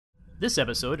This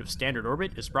episode of Standard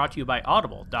Orbit is brought to you by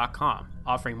Audible.com,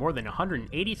 offering more than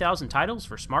 180,000 titles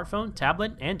for smartphone,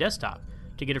 tablet, and desktop.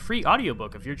 To get a free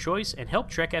audiobook of your choice and help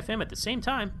Trek FM at the same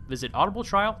time, visit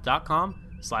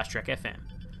audibletrial.com/TrekFM.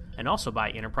 And also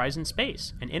by Enterprise in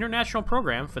Space, an international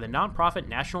program for the nonprofit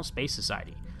National Space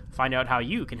Society. Find out how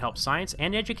you can help science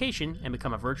and education and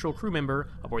become a virtual crew member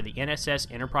aboard the NSS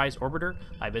Enterprise Orbiter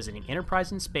by visiting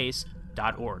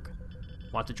enterpriseinspace.org.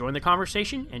 Want to join the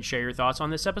conversation and share your thoughts on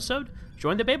this episode?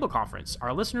 Join the Babel Conference,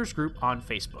 our listeners group on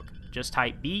Facebook. Just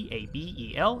type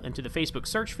BABEL into the Facebook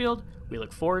search field. We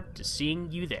look forward to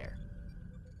seeing you there.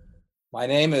 My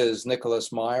name is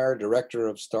Nicholas Meyer, director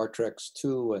of Star Treks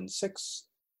 2 and 6,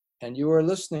 and you are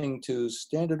listening to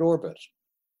Standard Orbit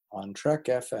on Trek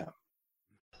FM.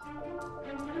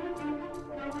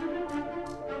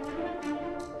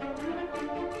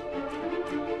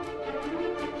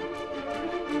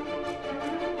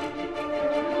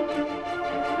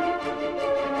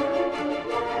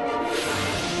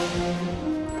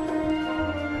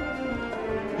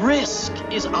 Risk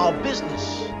is our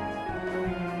business.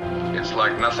 It's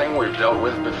like nothing we've dealt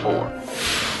with before.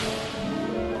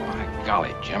 By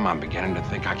golly, Jim, I'm beginning to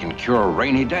think I can cure a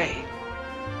rainy day.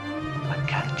 I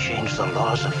can't change the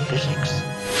laws of physics.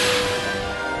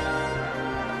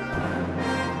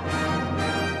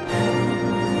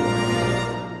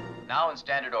 Now in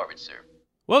Standard Orbit, sir.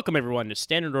 Welcome, everyone, to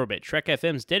Standard Orbit, Trek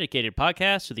FM's dedicated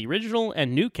podcast to the original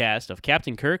and new cast of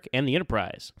Captain Kirk and the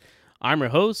Enterprise. I'm your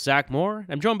host, Zach Moore.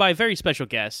 I'm joined by a very special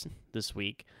guest this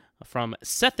week from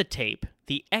Set the Tape,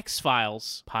 the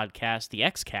X-Files podcast, the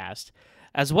X-Cast,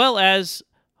 as well as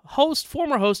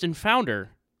former host and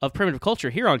founder of Primitive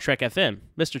Culture here on Trek FM,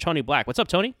 Mr. Tony Black. What's up,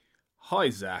 Tony? Hi,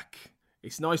 Zach.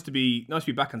 It's nice to be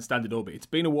back on Standard Orbit. It's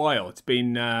been a while. It's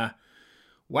been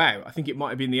wow. I think it might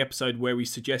have been the episode where we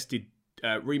suggested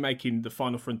remaking The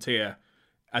Final Frontier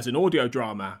as an audio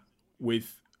drama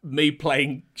with me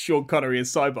playing Sean Connery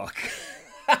as Cyborg.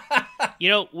 You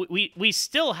know, we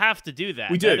still have to do that.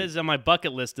 We do. That is on my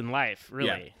bucket list in life, really.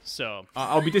 Yeah. So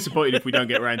I'll be disappointed if we don't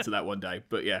get around to that one day.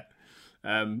 But yeah,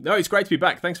 no, it's great to be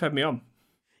back. Thanks for having me on.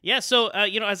 Yeah, so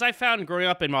as I found growing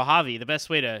up in Mojave, the best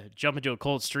way to jump into a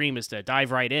cold stream is to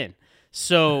dive right in.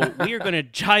 So we are going to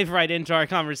dive right into our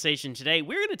conversation today.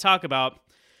 We're going to talk about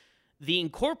the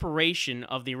incorporation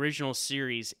of the original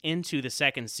series into the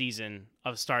second season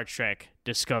of Star Trek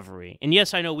Discovery. And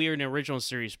yes, I know we are an original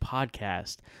series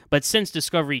podcast, but since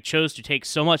Discovery chose to take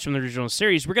so much from the original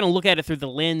series, we're going to look at it through the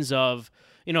lens of,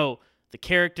 the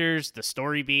characters, the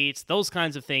story beats, those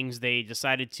kinds of things they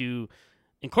decided to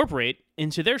incorporate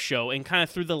into their show, and kind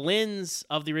of through the lens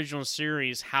of the original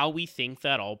series, how we think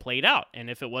that all played out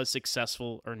and if it was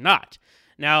successful or not.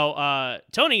 Now,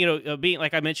 Tony, being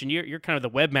like I mentioned, you're kind of the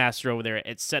webmaster over there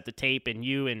at Set the Tape, and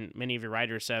you and many of your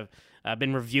writers have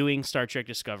been reviewing Star Trek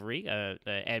Discovery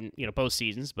and both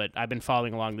seasons, but I've been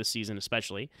following along this season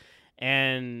especially.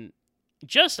 And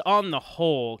just on the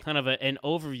whole, kind of an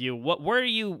overview. Where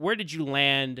did you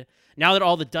land now that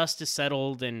all the dust is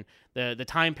settled and the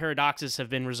time paradoxes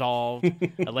have been resolved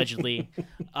allegedly?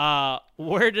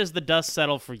 Where does the dust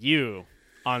settle for you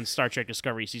on Star Trek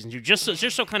Discovery Season 2,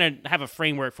 just so kind of have a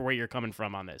framework for where you're coming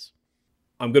from on this?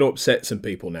 I'm going to upset some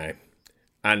people now,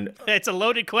 and it's a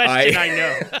loaded question.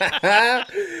 I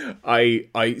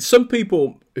know. Some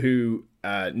people who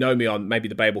know me on maybe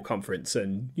the Babel Conference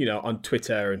and on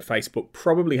Twitter and Facebook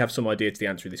probably have some idea to the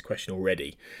answer to this question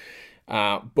already.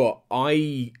 But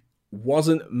I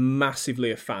wasn't massively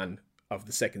a fan of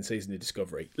the second season of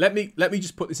Discovery. Let me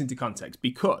just put this into context,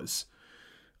 because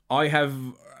I have.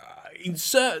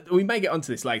 We may get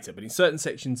onto this later, but in certain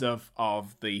sections of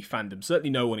the fandom,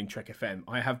 certainly no one in Trek FM,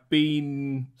 I have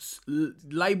been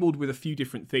labelled with a few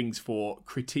different things for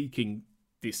critiquing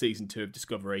the season 2 of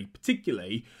Discovery,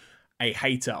 particularly a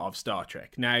hater of Star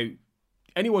Trek. Now,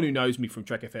 anyone who knows me from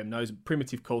Trek FM knows,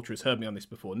 Primitive Culture has heard me on this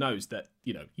before, knows that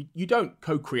you don't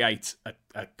co-create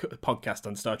a podcast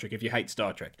on Star Trek if you hate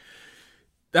Star Trek.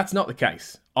 That's not the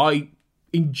case. I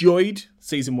enjoyed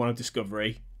season 1 of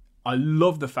Discovery. I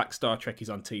love the fact Star Trek is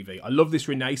on TV. I love this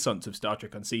renaissance of Star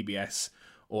Trek on CBS,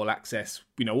 All Access,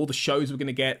 all the shows we're going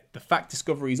to get. The fact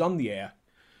Discovery is on the air.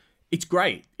 It's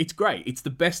great. It's great. It's the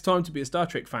best time to be a Star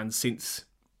Trek fan since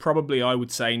probably, I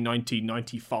would say,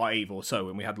 1995 or so,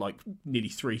 when we had nearly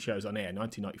 3 shows on air,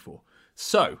 1994.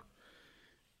 So,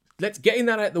 let's get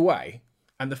that out of the way.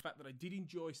 And the fact that I did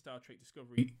enjoy Star Trek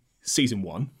Discovery Season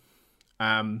 1.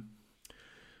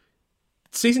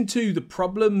 Season 2, the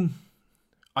problem...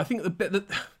 I think the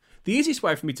easiest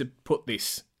way for me to put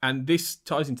this, and this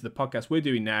ties into the podcast we're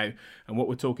doing now and what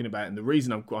we're talking about, and the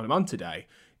reason I'm on today,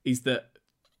 is that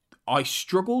I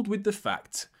struggled with the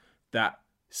fact that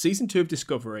Season 2 of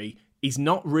Discovery is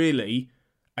not really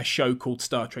a show called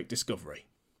Star Trek Discovery.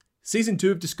 Season 2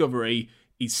 of Discovery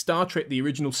is Star Trek, the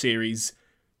original series,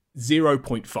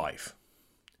 0.5,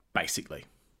 basically.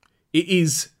 It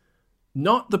is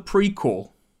not the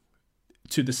prequel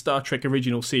to the Star Trek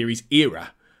original series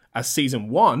era, as Season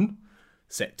 1,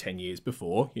 set 10 years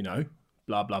before,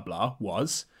 blah, blah, blah,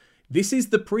 was. This is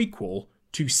the prequel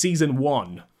to Season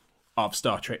 1 of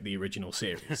Star Trek, the original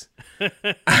series.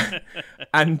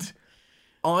 And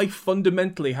I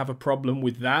fundamentally have a problem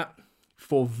with that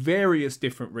for various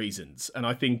different reasons. And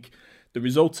I think the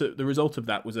result of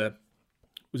that was a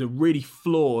really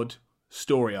flawed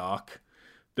story arc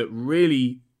that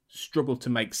really struggled to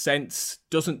make sense,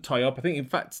 doesn't tie up. I think, in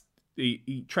fact,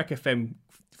 the Trek FM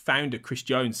founder, Chris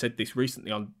Jones, said this recently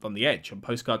on The Edge, on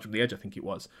Postcards from the Edge, I think it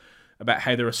was, about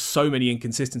how there are so many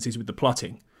inconsistencies with the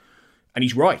plotting. And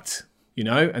he's right,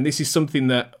 and this is something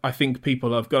that I think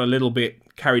people have got a little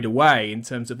bit carried away in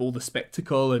terms of all the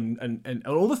spectacle and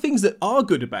all the things that are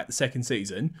good about the second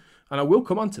season, and I will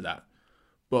come on to that.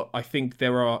 But I think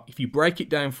if you break it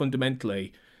down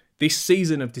fundamentally, this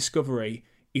season of Discovery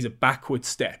is a backward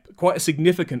step, quite a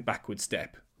significant backward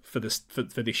step for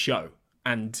this show,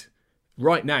 and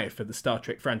right now for the Star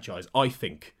Trek franchise, I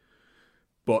think.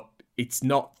 But it's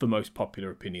not the most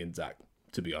popular opinion, Zach,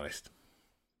 to be honest.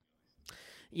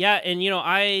 Yeah, and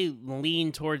I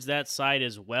lean towards that side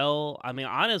as well. I mean,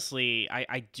 honestly,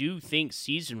 I do think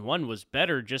season 1 was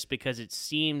better just because it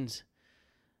seemed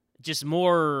just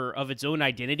more of its own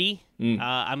identity.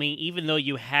 I mean, even though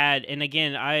you had, and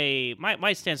again,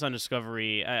 my stance on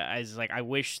Discovery is like, I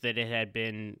wish that it had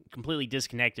been completely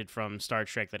disconnected from Star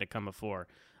Trek that had come before.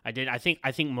 I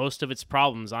think most of its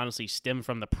problems honestly stem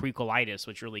from the prequelitis,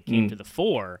 which really came to the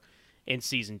fore in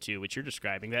season 2, which you're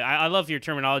describing. I love your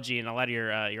terminology and a lot of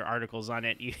your articles on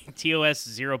it. TOS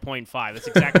 0.5. That's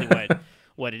exactly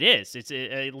what it is. It's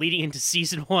leading into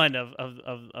season 1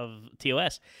 of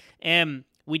TOS, and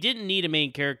we didn't need a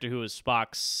main character who was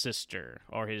Spock's sister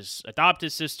or his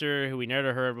adopted sister who we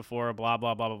never heard before. Blah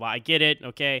blah blah blah blah. I get it.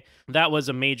 Okay, that was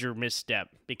a major misstep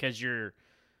because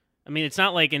it's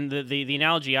not like in the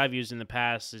analogy I've used in the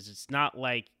past is it's not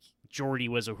like Geordi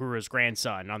was Uhura's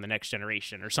grandson on The Next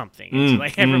Generation or something. It's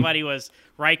like everybody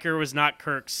Riker was not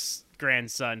Kirk's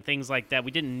grandson, things like that.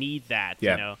 We didn't need that,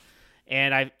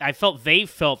 And I felt they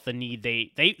felt the need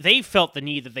they felt the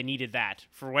need that they needed that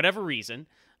for whatever reason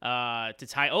to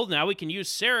tie. Oh, now we can use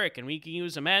Sarek and we can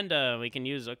use Amanda. We can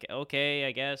use okay,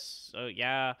 I guess.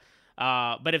 Yeah.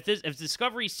 But if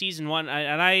Discovery season 1,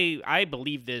 and I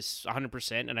believe this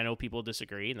 100%, and I know people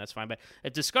disagree, and that's fine. But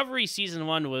if Discovery season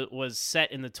 1 was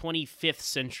set in the 25th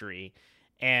century,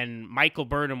 and Michael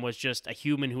Burnham was just a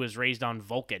human who was raised on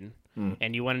Vulcan,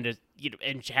 and you wanted to,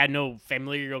 and had no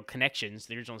familial connections,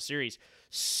 the original series,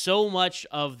 so much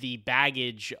of the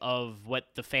baggage of what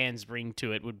the fans bring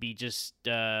to it would be just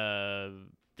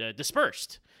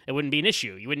dispersed. It wouldn't be an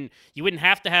issue. You wouldn't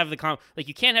have to have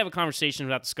you can't have a conversation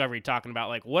without Discovery talking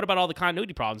about what about all the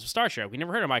continuity problems with Star Trek? We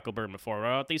never heard of Michael Burnham before. What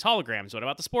about these holograms? What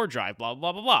about the spore drive? Blah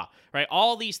blah blah blah. Right?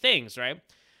 All these things, right?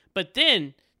 But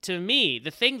then, to me, the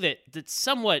thing that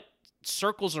somewhat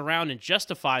circles around and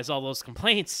justifies all those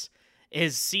complaints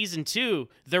is season 2.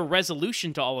 Their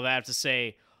resolution to all of that is to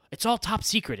say it's all top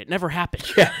secret. It never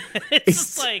happened. Yeah, it's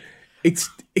just like it's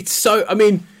so. I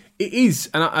mean, it is,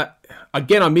 and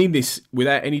I mean this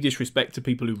without any disrespect to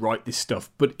people who write this stuff,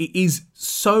 but it is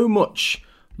so much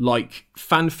like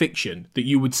fan fiction that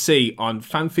you would see on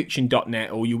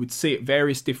fanfiction.net, or you would see at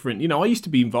various different, I used to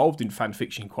be involved in fan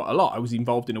fiction quite a lot. I was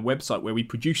involved in a website where we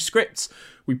produced scripts.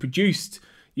 We produced,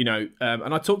 and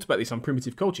I talked about this on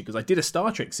Primitive Culture because I did a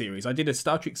Star Trek series. I did a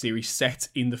Star Trek series set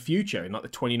in the future, in the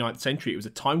 29th century. It was a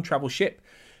time travel ship.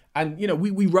 And,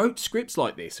 we wrote scripts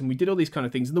like this and we did all these kind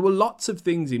of things. And there were lots of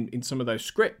things in some of those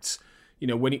scripts,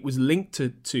 when it was linked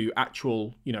to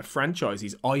actual,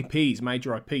 franchises, IPs,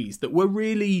 major IPs that were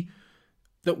really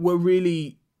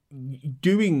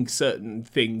doing certain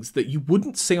things that you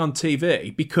wouldn't see on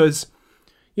TV because,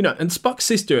 and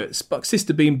Spock's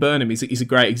sister being Burnham is a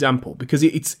great example because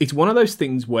it's one of those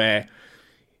things where,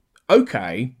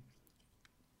 okay,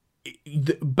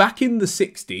 back in the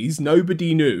 60s,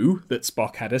 nobody knew that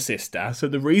Spock had a sister. So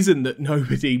the reason that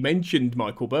nobody mentioned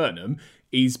Michael Burnham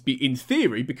is, in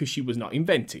theory, because she was not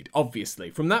invented. Obviously,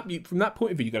 from that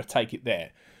point of view, you've got to take it there.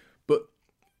 But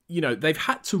they've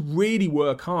had to really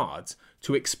work hard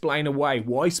to explain away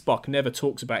why Spock never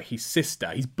talks about his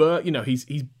sister,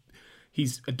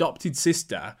 his adopted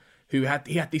sister, who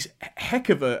he had this heck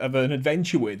of an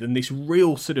adventure with, and this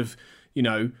real sort of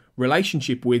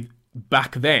relationship with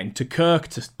back then, to Kirk,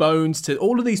 to Bones, to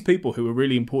all of these people who were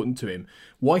really important to him,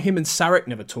 why him and Sarek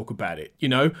never talk about it,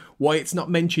 why it's not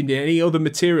mentioned in any other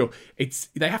material.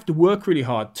 They have to work really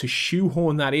hard to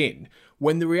shoehorn that in,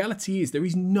 when the reality is there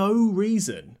is no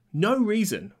reason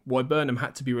why Burnham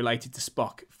had to be related to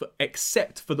Spock,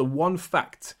 except for the one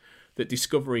fact that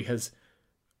Discovery has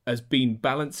been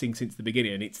balancing since the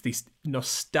beginning, and it's this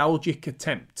nostalgic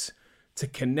attempt to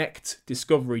connect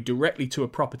Discovery directly to a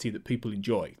property that people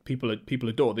enjoy, people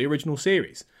adore, the original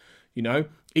series.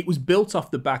 It was built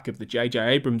off the back of the J.J.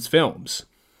 Abrams films,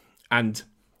 and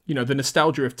the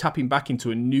nostalgia of tapping back into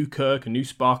a new Kirk, a new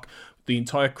Spock, the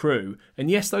entire crew. And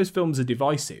yes, those films are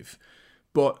divisive,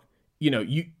 but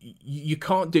you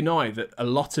can't deny that a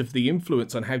lot of the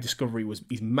influence on how Discovery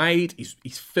is made,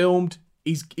 is filmed,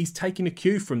 is taking a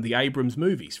cue from the Abrams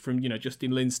movies, from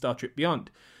Justin Lin's Star Trek Beyond,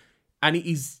 and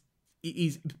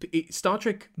Star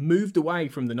Trek moved away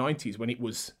from the 90s, when it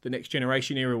was the Next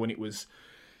Generation era, when it was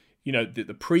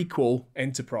the prequel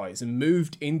Enterprise, and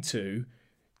moved into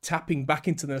tapping back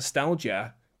into the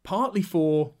nostalgia, partly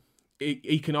for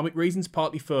economic reasons,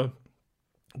 partly for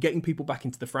getting people back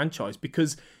into the franchise,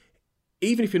 because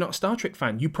even if you're not a Star Trek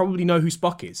fan, you probably know who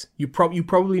Spock is. You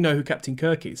probably know who Captain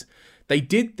Kirk is. They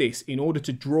did this in order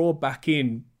to draw back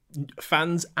in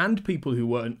fans and people who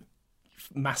weren't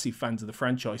massive fans of the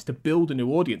franchise, to build a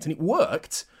new audience, and it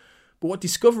worked. But what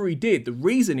Discovery did, the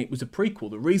reason it was a prequel,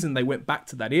 the reason they went back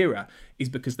to that era, is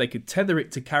because they could tether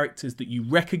it to characters that you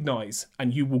recognise,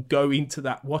 and you will go into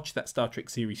that, watch that Star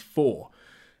Trek series for.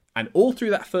 And all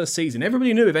through that first season,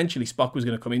 everybody knew eventually Spock was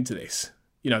going to come into this.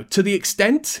 To the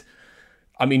extent,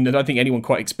 I don't think anyone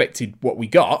quite expected what we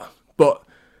got, but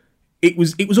it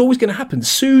was always going to happen.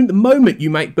 Soon, the moment you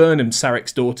make Burnham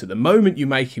Sarek's daughter, the moment you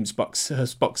make him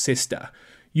Spock's sister,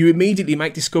 you immediately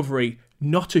make Discovery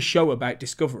not a show about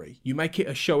Discovery. You make it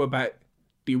a show about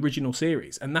the original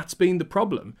series. And that's been the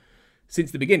problem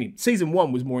since the beginning. Season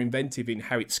 1 was more inventive in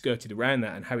how it skirted around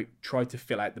that and how it tried to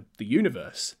fill out the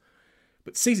universe.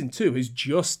 But Season 2 has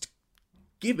just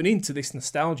given into this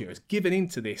nostalgia, has given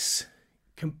into this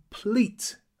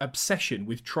complete obsession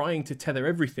with trying to tether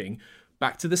everything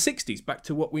back to the 60s, back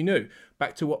to what we knew,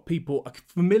 back to what people are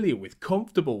familiar with,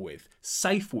 comfortable with,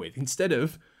 safe with, instead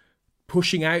of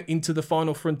pushing out into the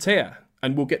final frontier.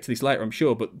 And we'll get to this later, I'm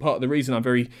sure, but part of the reason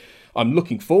I'm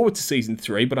looking forward to Season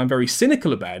 3, but I'm very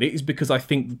cynical about it, is because I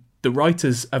think the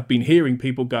writers have been hearing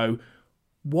people go,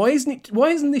 why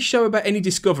isn't this show about any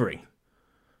discovery?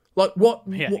 Like, what?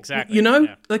 Yeah, what, exactly.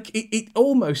 Yeah. Like, it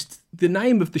almost, the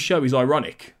name of the show is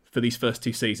ironic for these first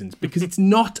 2 seasons, because it's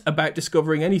not about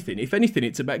discovering anything. If anything,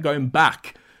 it's about going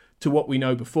back to what we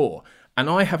know before. And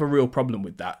I have a real problem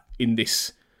with that in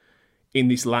this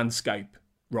landscape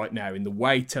right now, in the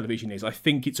way television is. I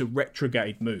think it's a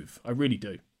retrograde move. I really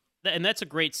do. And that's a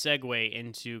great segue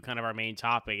into kind of our main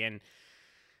topic, and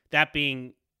that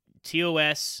being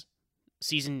TOS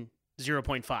season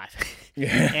 0.5.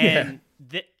 Yeah. And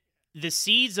the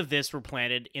seeds of this were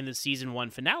planted in the season 1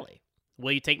 finale.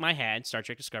 Will You Take My Hand? Star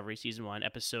Trek Discovery, season 1,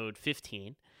 episode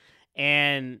 15.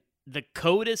 And the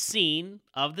coda scene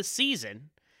of the season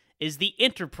is the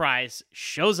Enterprise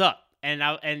shows up. And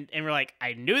we're like,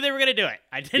 I knew they were going to do it.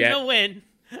 I didn't know when,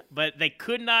 but they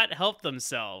could not help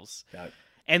themselves. No.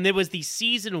 And there was the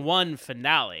season 1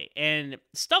 finale. And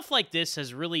stuff like this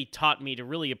has really taught me to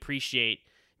really appreciate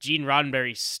Gene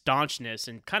Roddenberry's staunchness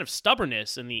and kind of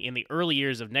stubbornness in the early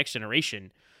years of Next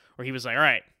Generation, where he was like, all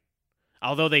right,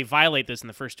 although they violate this in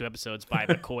the first 2 episodes by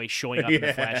McCoy showing up in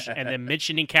the flesh and then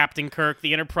mentioning Captain Kirk,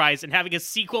 the Enterprise, and having a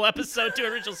sequel episode to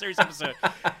an original series episode,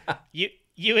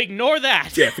 you ignore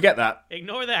that. Yeah, forget that.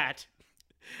 Ignore that.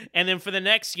 And then for the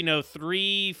next,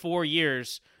 3-4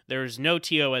 years, there's no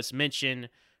TOS mention,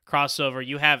 crossover.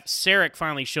 You have Sarek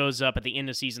finally shows up at the end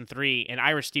of season 3, and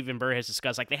Ira Stephen Burr has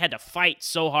discussed, like, they had to fight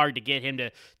so hard to get him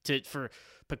for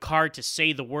Picard to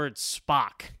say the word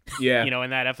Spock. Yeah. In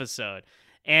that episode.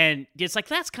 And it's like,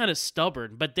 that's kind of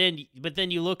stubborn. But then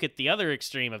you look at the other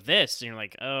extreme of this, and you're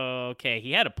like, oh, okay,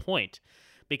 he had a point.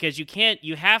 Because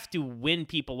you have to win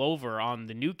people over on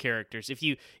the new characters. If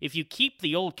you keep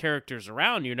the old characters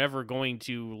around, you're never going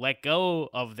to let go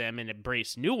of them and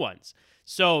embrace new ones.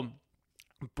 So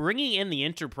bringing in the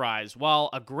Enterprise, while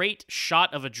a great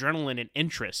shot of adrenaline and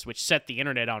interest, which set the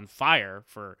internet on fire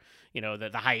for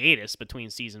the hiatus between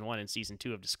season 1 and season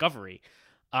 2 of Discovery,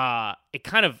 it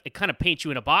kind of paints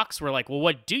you in a box where, like, well,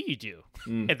 what do you do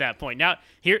at that point? Now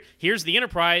here's the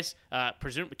Enterprise,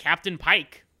 presumably Captain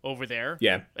Pike over there.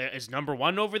 Yeah. Is number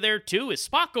 1 over there too? Is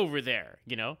Spock over there?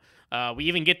 We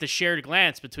even get the shared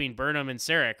glance between Burnham and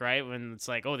Sarek, right? When it's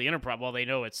like, oh, the Enterprise, well, they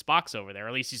know it's Spock's over there, or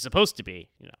at least he's supposed to be,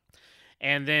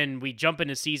 and then we jump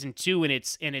into season 2, and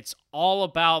it's all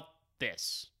about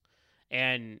this,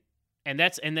 and then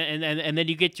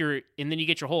you get your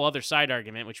whole other side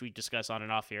argument, which we discuss on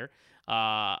and off here,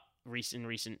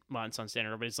 recent months on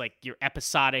Standard Orbit. It's like your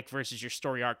episodic versus your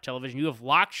story arc television. You have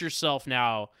locked yourself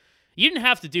now. You didn't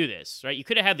have to do this, right? You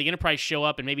could have had the Enterprise show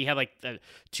up and maybe have like the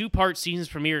 2-part seasons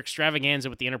premiere extravaganza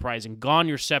with the Enterprise and gone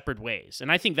your separate ways. And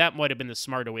I think that might have been the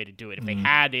smarter way to do it if they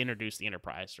had to introduce the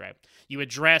Enterprise, right? You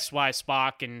address why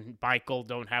Spock and Michael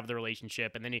don't have the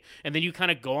relationship, and then you kind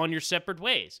of go on your separate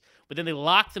ways. But then they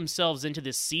lock themselves into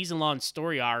this season-long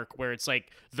story arc where it's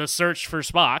like the search for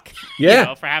Spock,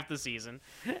 for half the season,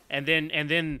 and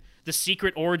then the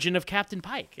secret origin of Captain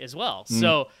Pike as well.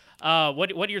 So,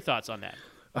 what are your thoughts on that?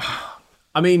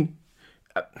 I'm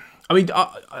not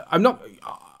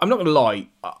going to lie.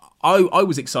 I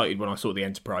was excited when I saw the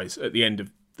Enterprise at the end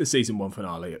of the season 1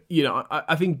 finale.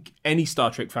 I think any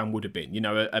Star Trek fan would have been.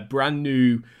 A brand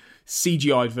new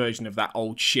CGI version of that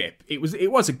old ship. It was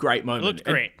a great moment. It looked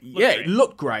great. It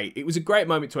looked great. It was a great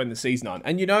moment to end the season on.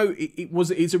 And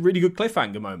it's a really good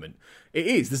cliffhanger moment. It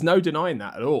is. There's no denying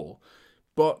that at all.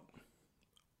 But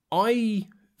I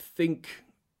think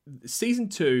season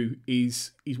 2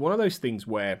 is one of those things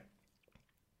where,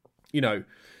 you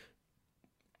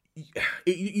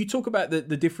talk about the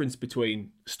difference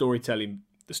between storytelling,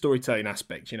 the storytelling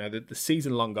aspect, the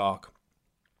season-long arc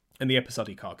and the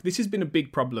episodic arc. This has been a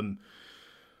big problem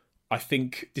I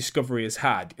think Discovery has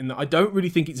had, in that I don't really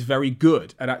think it's very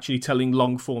good at actually telling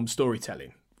long-form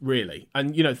storytelling, really.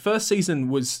 And, first season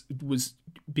was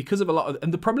because of a lot of...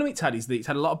 And the problem it's had is that it's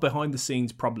had a lot of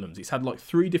behind-the-scenes problems. It's had,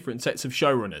 3 different sets of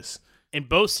showrunners. In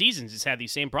both seasons, it's had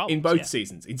these same problems. In both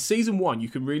seasons. In season 1, you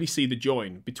can really see the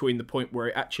join between the point where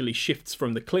it actually shifts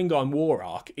from the Klingon War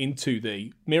arc into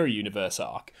the Mirror Universe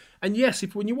arc. And yes,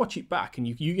 when you watch it back, and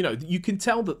you can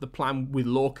tell that the plan with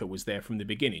Lorca was there from the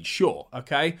beginning. Sure,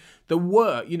 okay?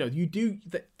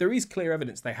 There is clear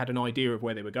evidence they had an idea of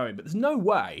where they were going, but there's no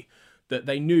way that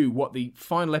they knew what the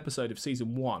final episode of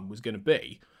season 1 was going to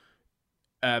be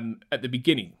at the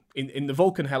beginning. In the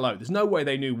Vulcan Hello, there's no way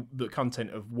they knew the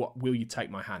content of what Will You Take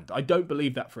My Hand. I don't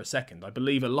believe that for a second. I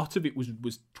believe a lot of it was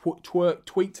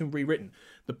tweaked and rewritten.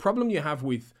 The problem you have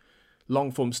with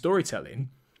long-form storytelling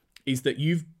is that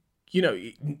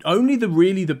only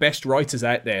the best writers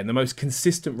out there and the most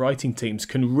consistent writing teams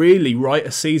can really write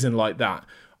a season like that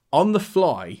on the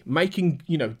fly, making,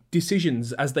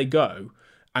 decisions as they go,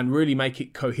 and really make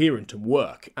it coherent and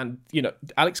work. And,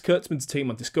 Alex Kurtzman's team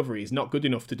on Discovery is not good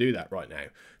enough to do that right now.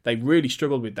 They really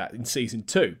struggled with that in season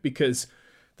 2, because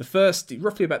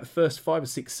roughly about the first 5 or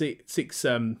 6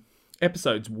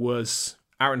 episodes was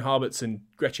Aaron Harberts and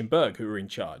Gretchen Berg who were in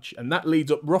charge. And that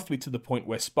leads up roughly to the point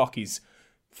where Spock is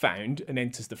found and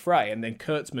enters the fray. And then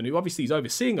Kurtzman, who obviously is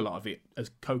overseeing a lot of it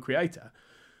as co-creator,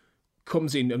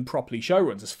 comes in and properly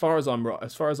showruns. As far as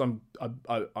I'm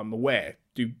aware,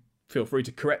 do feel free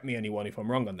to correct me, anyone, if I'm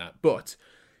wrong on that. But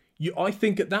I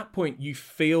think at that point you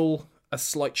feel a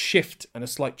slight shift and a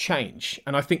slight change.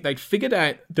 And I think they'd figured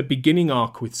out the beginning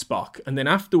arc with Spock, and then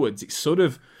afterwards it sort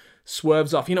of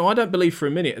swerves off. I don't believe for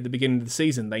a minute at the beginning of the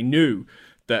season they knew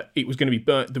that it was going to be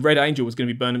the Red Angel was going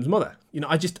to be Burnham's mother.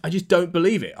 I just don't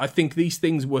believe it. I think these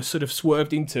things were sort of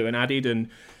swerved into and added, and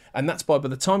that's why by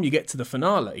the time you get to the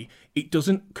finale, it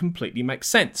doesn't completely make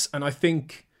sense. And I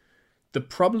think the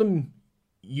problem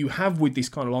you have with this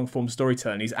kind of long-form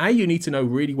storytelling is, you need to know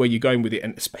really where you're going with it,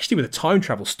 and especially with a time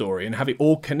travel story, and have it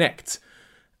all connect.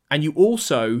 And you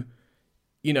also,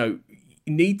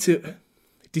 need to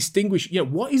distinguish,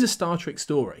 what is a Star Trek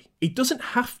story? It doesn't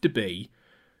have to be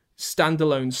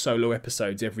standalone solo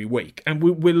episodes every week. And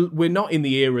we're not in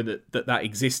the era that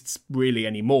exists really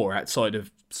anymore, outside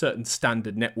of certain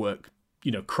standard network,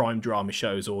 crime drama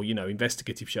shows or,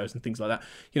 investigative shows and things like that.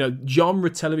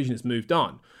 Genre television has moved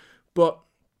on. But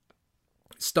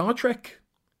Star Trek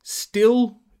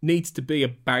still needs to be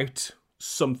about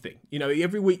something.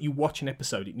 Every week you watch an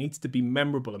episode, it needs to be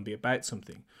memorable and be about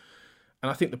something. And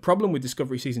I think the problem with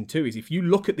Discovery Season 2 is, if you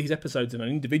look at these episodes on an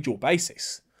individual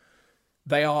basis,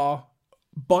 they are,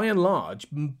 by and large,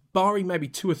 barring maybe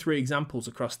 2 or 3 examples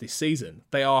across this season,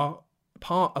 they are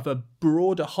part of a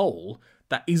broader whole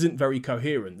that isn't very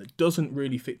coherent, that doesn't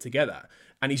really fit together,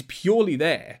 and is purely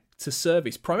there to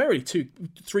service primarily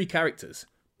 3 characters: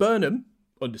 Burnham,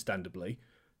 understandably,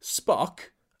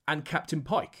 Spock, and Captain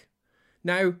Pike.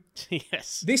 Now,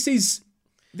 yes, this is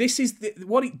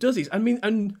what it does is,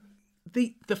 and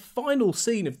the final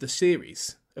scene of the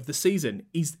series, of the season,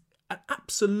 is an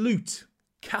absolute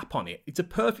cap on it. It's a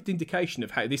perfect indication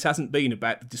of how this hasn't been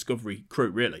about the Discovery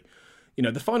crew, really.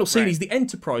 The final scene is the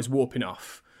Enterprise warping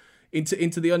off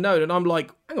into the unknown, and I'm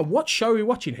like, hang on, what show are we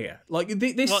watching here? Like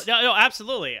this. Well, no,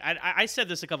 absolutely. I said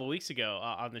this a couple of weeks ago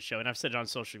on the show, and I've said it on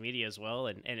social media as well,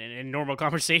 and in normal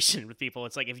conversation with people.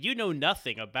 It's like, if you know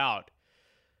nothing about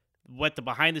what the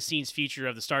behind the scenes feature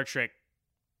of the Star Trek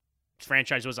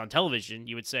franchise was on television,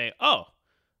 you would say, oh,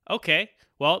 okay,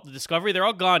 well, the Discovery, they're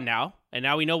all gone now, and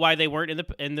now we know why they weren't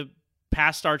in the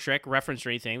past Star Trek reference or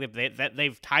anything.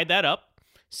 They've tied that up,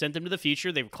 sent them to the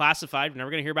future. They've classified. We're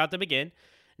never going to hear about them again.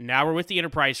 Now we're with the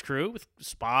Enterprise crew, with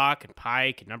Spock and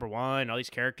Pike and Number One, all these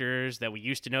characters that we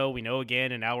used to know, we know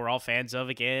again, and now we're all fans of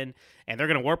again. And they're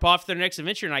going to warp off to their next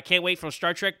adventure, and I can't wait for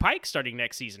Star Trek Pike starting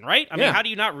next season, right? I mean, how do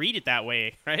you not read it that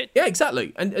way, right? Yeah,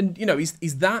 exactly. And you know, is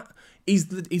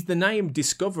the name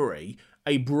Discovery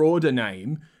a broader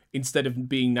name? Instead of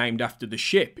being named after the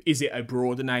ship, is it a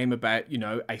broader name about, you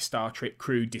know, a Star Trek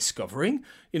crew discovering?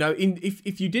 You know,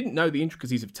 if you didn't know the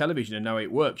intricacies of television and know how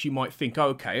it works, you might think, oh,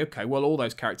 okay, well, all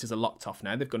those characters are locked off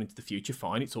now. They've gone into the future.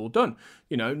 Fine, it's all done.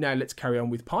 You know, now let's carry on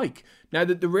with Pike. Now,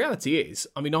 the reality is,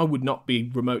 I mean, I would not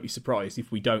be remotely surprised if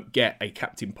we don't get a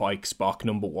Captain Pike Spock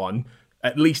number 1,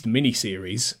 at least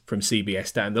mini-series from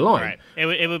CBS down the line.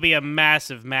 Right. It would be a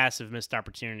massive, massive missed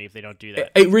opportunity if they don't do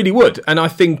that. It really would. And I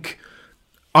think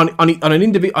on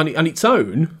its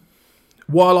own,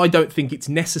 while I don't think it's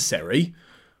necessary,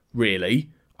 really,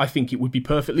 I think it would be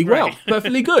perfectly good.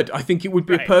 I think it would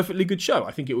be a perfectly good show.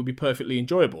 I think it would be perfectly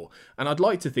enjoyable. And I'd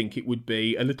like to think it would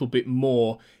be a little bit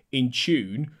more in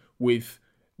tune with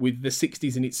the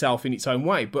 60s in itself in its own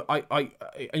way. But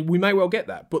and we may well get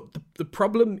that. But the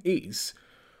problem is,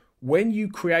 when you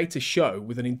create a show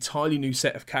with an entirely new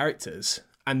set of characters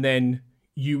and then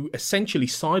you essentially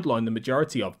sideline the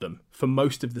majority of them for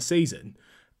most of the season,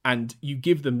 and you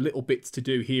give them little bits to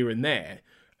do here and there,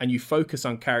 and you focus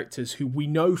on characters who we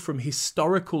know from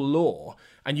historical lore,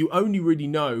 and you only really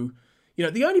know, you know,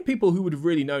 the only people who would have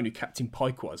really known who Captain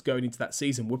Pike was going into that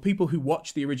season were people who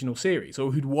watched the original series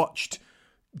or who'd watched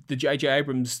the J.J.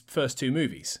 Abrams' first 2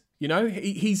 movies. You know,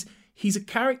 he's a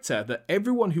character that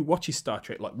everyone who watches Star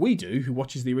Trek, like we do, who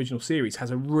watches the original series,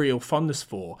 has a real fondness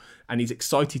for, and he's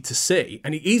excited to see,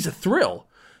 and it is a thrill,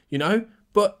 you know.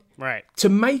 But to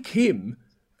make him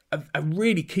a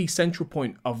really key central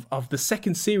point of the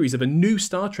second series of a new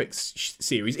Star Trek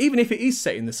series, even if it is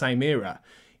set in the same era,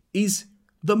 is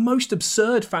the most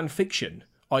absurd fan fiction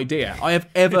idea I have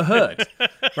ever heard.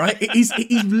 Right? It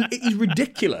is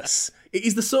ridiculous. It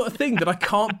is the sort of thing that I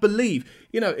can't believe.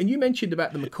 You know, and you mentioned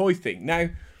about the McCoy thing. Now,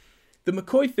 the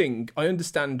McCoy thing, I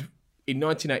understand in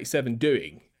 1987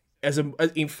 doing, as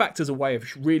a way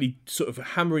of really sort of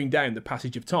hammering down the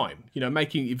passage of time. You know,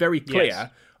 making it very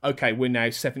clear, okay, we're now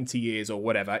 70 years or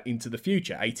whatever into the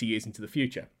future, 80 years into the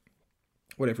future,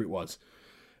 whatever it was.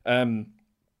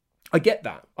 I get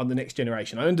that on The Next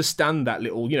Generation. I understand that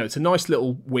little, you know, it's a nice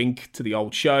little wink to the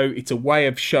old show. It's a way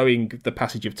of showing the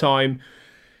passage of time.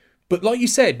 But like you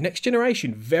said, Next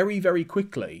Generation very, very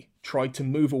quickly tried to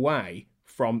move away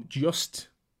from just...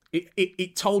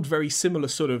 It told very similar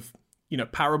sort of, you know,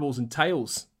 parables and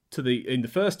tales in the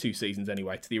first 2 seasons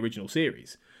anyway, to the original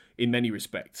series, in many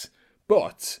respects.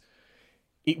 But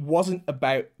it wasn't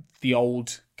about the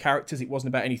old characters. It wasn't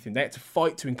about anything. They had to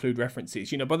fight to include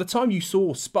references. You know, by the time you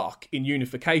saw Spock in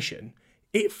Unification,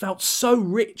 it felt so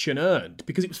rich and earned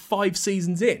because it was 5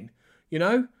 seasons in, you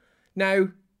know? Now,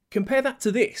 compare that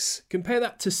to this. Compare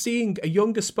that to seeing a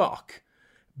younger Spock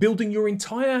building your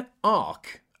entire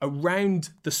arc around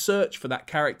the search for that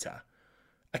character.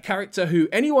 A character who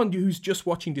anyone who's just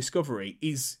watching Discovery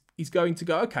is going to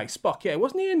go, okay, Spock, yeah,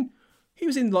 wasn't he in... He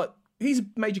was in, like... He's a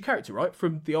major character, right,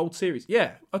 from the old series.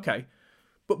 Yeah, okay.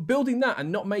 But building that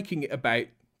and not making it about,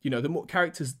 you know, the more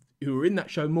characters who are in that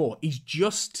show more is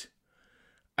just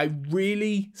a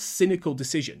really cynical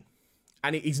decision.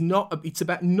 And it is not... It's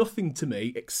about nothing to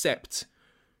me except...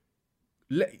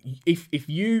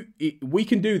 we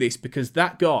can do this because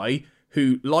that guy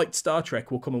who liked Star Trek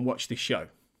will come and watch this show,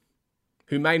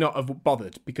 who may not have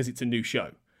bothered because it's a new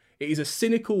show. It is a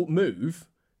cynical move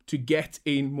to get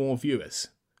in more viewers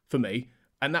for me,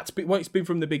 and that's what it's been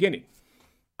from the beginning.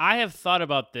 I have thought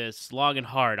about this long and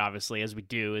hard, obviously, as we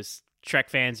do as Trek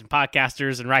fans and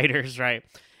podcasters and writers, right?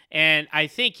 And I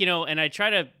think, you know, and I try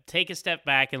to take a step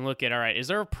back and look at, all right, is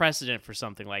there a precedent for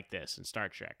something like this in Star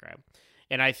Trek, right?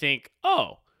 And I think,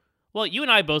 oh, well, you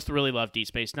and I both really love Deep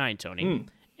Space Nine, Tony.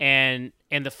 And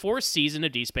in the 4th season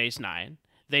of Deep Space Nine,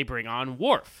 they bring on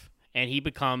Worf, and he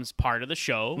becomes part of the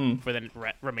show for the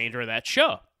remainder of that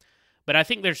show. But I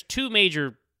think there's 2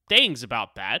 major things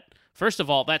about that. First of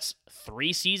all, that's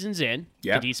 3 seasons in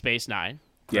to Deep Space Nine.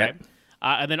 Right?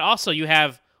 And then also you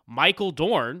have Michael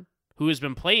Dorn, who has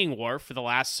been playing Worf for the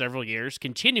last several years,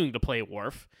 continuing to play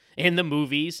Worf in the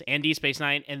movies and Deep Space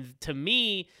Nine. And to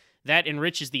me, that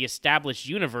enriches the established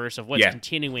universe of what's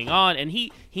continuing on. And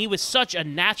he was such a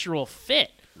natural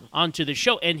fit onto the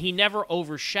show, and he never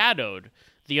overshadowed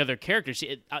the other characters.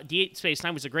 Deep Space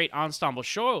Nine was a great ensemble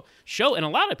show, and a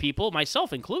lot of people,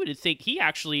 myself included, think he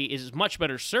actually is much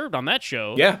better served on that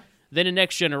show than in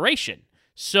Next Generation.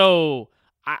 So,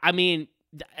 I mean,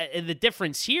 the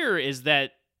difference here is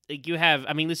that you have,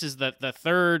 I mean, this is the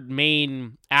third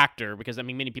main actor, because, I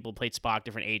mean, many people played Spock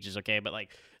different ages, okay, but,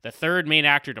 like, the third main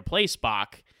actor to play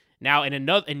Spock, now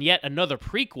in yet another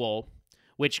prequel,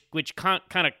 which kind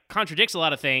of contradicts a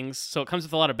lot of things, so it comes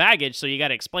with a lot of baggage, so you got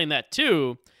to explain that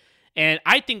too. And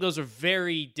I think those are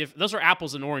very different. Those are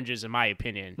apples and oranges, in my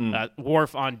opinion.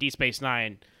 Worf on Deep Space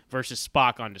Nine versus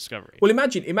Spock on Discovery. Well,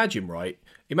 imagine, right?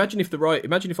 Imagine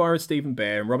if Ira Stephen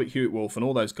Bear and Robert Hewitt Wolf and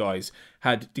all those guys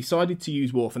had decided to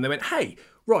use Worf, and they went, "Hey,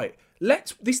 right,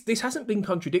 this hasn't been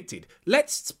contradicted.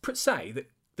 Let's say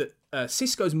that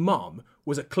Sisko's mom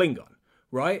was a Klingon,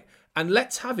 right? And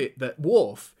let's have it that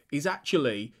Worf is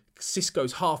actually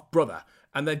Sisko's half brother,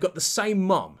 and they've got the same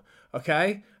mom,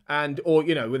 okay? And or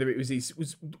whether it was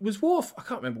was Worf, I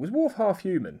can't remember. Was Worf half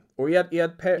human, or he had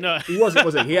No, he wasn't,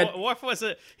 was he? He had Worf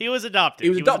he was adopted. He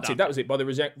was adopted. That was it, by the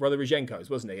Rozhenkos,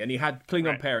 wasn't he? And he had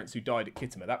Klingon parents who died at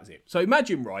Khitomer. That was it. So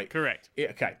imagine, right? Correct.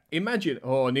 Okay. Imagine.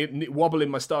 Oh, wobbling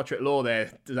my Star Trek lore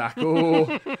there, Zach.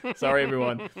 Oh, sorry,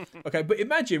 everyone. Okay, but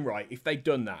imagine, right, if they'd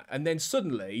done that, and then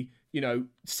suddenly,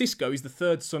 Sisko is the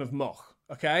third son of Moch.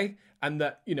 Okay. And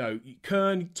that,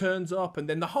 Kern turns up, and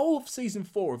then the whole of season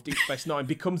 4 of Deep Space Nine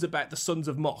becomes about the sons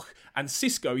of Moch, and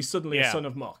Sisko is suddenly a son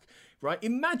of Moch, right?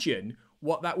 Imagine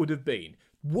what that would have been.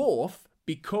 Worf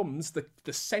becomes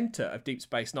the centre of Deep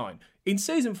Space Nine. In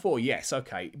season 4, yes,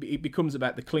 okay, it becomes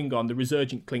about the Klingon, the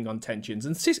resurgent Klingon tensions,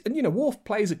 and Worf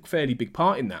plays a fairly big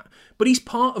part in that, but he's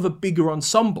part of a bigger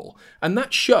ensemble, and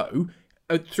that show,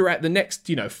 throughout the next,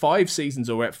 5 seasons,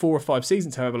 or 4 or 5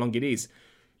 seasons, however long it is,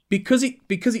 because it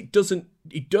does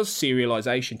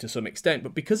serialization to some extent,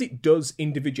 but because it does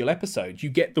individual episodes, you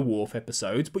get the Worf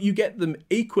episodes, but you get them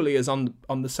equally as on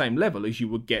the same level as you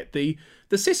would get the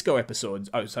Sisko episodes,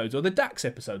 or the Dax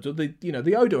episodes, or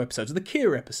the Odo episodes, or the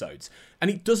Kira episodes,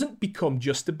 and it doesn't become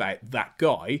just about that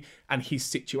guy and his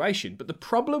situation. But the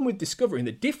problem with Discovery, and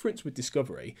the difference with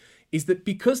Discovery, is that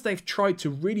because they've tried to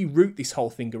really root this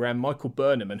whole thing around Michael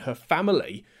Burnham and her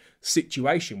family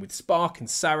situation with Spock and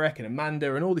Sarek and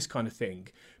Amanda and all this kind of thing,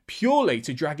 purely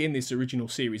to drag in this original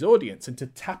series audience and to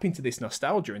tap into this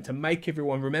nostalgia and to make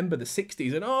everyone remember the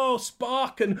 60s and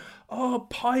Spock and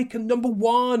Pike and Number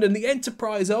One and the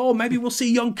Enterprise, maybe we'll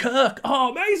see young Kirk,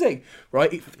 amazing,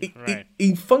 right?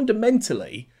 It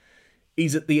fundamentally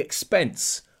is at the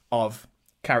expense of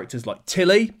characters like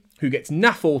Tilly, who gets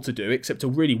naff all to do except a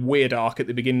really weird arc at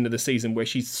the beginning of the season where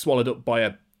she's swallowed up by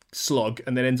a slug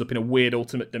and then ends up in a weird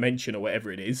alternate dimension or whatever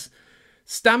it is.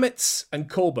 Stamets and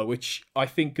Culber, which I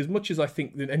think, as much as I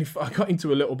think that, and if I got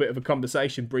into a little bit of a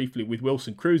conversation briefly with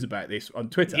Wilson Cruz about this on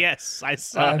Twitter. Yes, I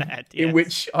saw that. Yes. In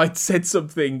which I'd said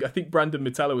something, I think Brandon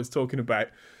Metallo was talking about,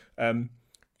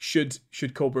 should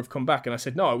Culber have come back? And I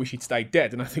said, no, I wish he'd stayed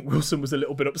dead. And I think Wilson was a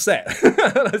little bit upset.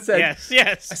 And I said,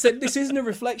 yes. I said, this isn't a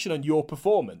reflection on your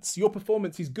performance. Your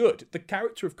performance is good. The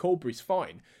character of Culber is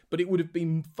fine. But it would have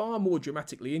been far more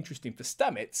dramatically interesting for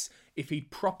Stamets if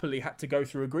he'd properly had to go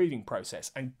through a grieving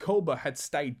process and Culber had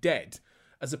stayed dead,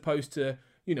 as opposed to,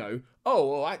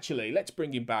 actually, let's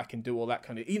bring him back and do all that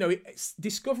kind of...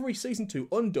 Discovery Season 2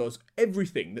 undoes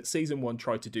everything that Season 1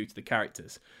 tried to do to the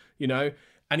characters,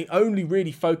 and it only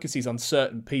really focuses on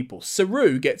certain people.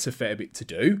 Saru gets a fair bit to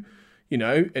do,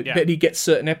 but he gets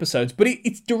certain episodes, but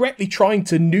it's directly trying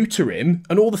to neuter him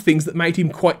and all the things that made him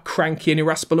quite cranky and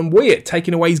irascible and weird,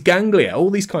 taking away his ganglia, all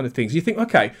these kind of things. You think,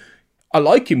 okay, I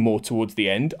like him more towards the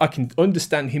end. I can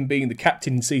understand him being the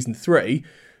captain in Season 3,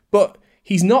 but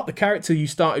he's not the character you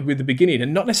started with at the beginning,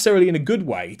 and not necessarily in a good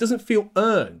way. It doesn't feel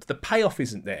earned. The payoff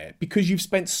isn't there because you've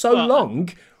spent so long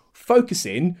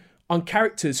focusing on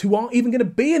characters who aren't even going to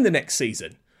be in the next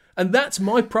season. And that's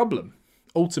my problem,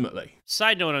 ultimately.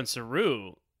 Side note on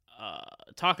Saru,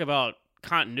 talk about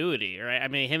continuity, right? I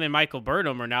mean, him and Michael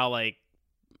Burnham are now like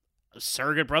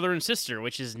surrogate brother and sister,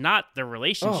 which is not their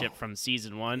relationship from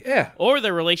season 1. Yeah. Or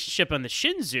their relationship on the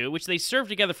Shinzu, which they served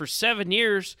together for 7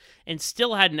 years and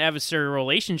still had an adversarial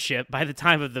relationship by the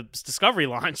time of the Discovery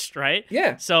launched, right?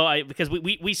 Yeah. So because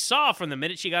we saw from the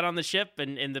minute she got on the ship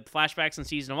and in the flashbacks in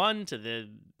season 1 to the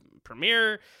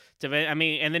premiere and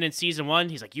then in season 1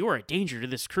 he's like, you are a danger to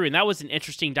this crew, and that was an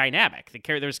interesting dynamic.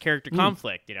 There was character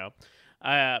conflict,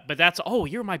 But that's, oh,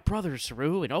 you're my brother,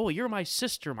 Saru, and oh, you're my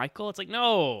sister, Michael. It's like,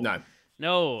 no.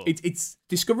 It's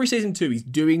Discovery Season 2 is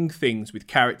doing things with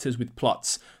characters, with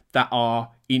plots that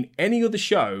are in any other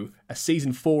show a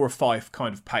Season 4 or 5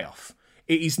 kind of payoff.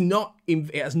 It has not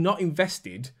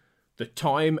invested the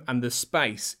time and the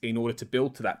space in order to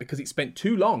build to that, because it spent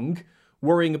too long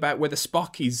worrying about whether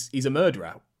Spock is a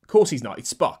murderer. Of course he's not,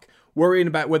 it's Spock. Worrying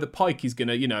about whether Pike is going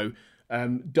to,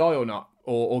 die or not,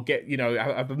 or get,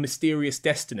 have a mysterious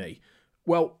destiny.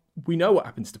 Well, we know what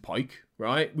happens to Pike,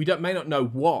 right? We may not know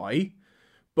why,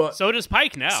 but so does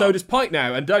Pike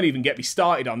now. And don't even get me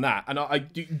started on that. And I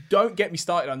don't get me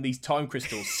started on these time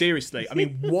crystals. Seriously, I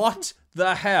mean, what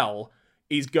the hell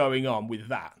is going on with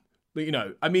that?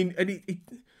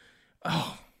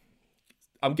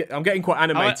 I'm getting quite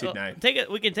animated now.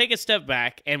 We can take a step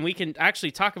back, and we can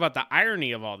actually talk about the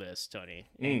irony of all this, Tony,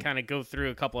 and kind of go through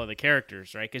a couple of the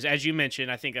characters, right? Because as you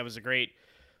mentioned, I think that was a great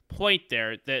point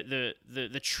there.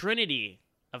 The trinity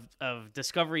of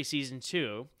Discovery Season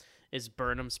 2 is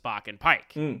Burnham, Spock, and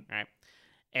Pike, right?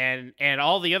 And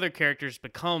all the other characters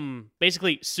become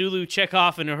basically Sulu,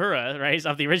 Chekhov, and Uhura, right,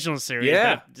 of the original series.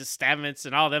 Yeah. Just Stamets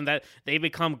and all of them, that they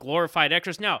become glorified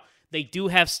extras. Now, they do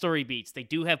have story beats. They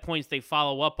do have points they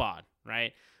follow up on,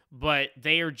 right? But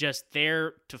they are just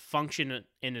there to function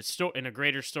in a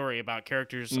greater story about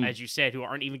characters, as you said, who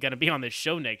aren't even going to be on this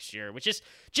show next year, which is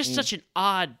just such an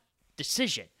odd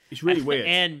decision. It's really weird.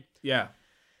 And yeah.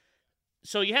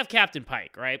 So you have Captain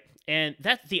Pike, right? And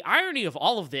that the irony of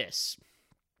all of this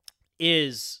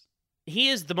is he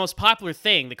is the most popular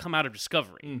thing to come out of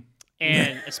Discovery.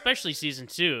 And especially Season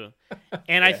 2.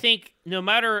 And I think no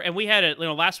matter, and we had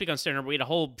last week on Standard, we had a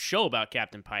whole show about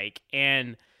Captain Pike,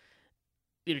 and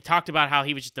talked about how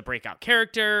he was just a breakout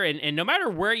character, and no matter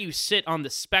where you sit on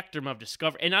the spectrum of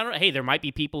Discovery, and hey, there might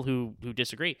be people who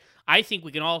disagree. I think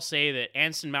we can all say that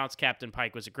Anson Mount's Captain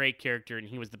Pike was a great character, and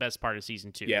he was the best part of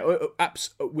Season 2. Yeah,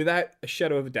 without a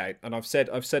shadow of a doubt, and I've said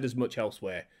as much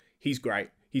elsewhere. He's great.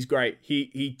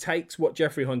 He takes what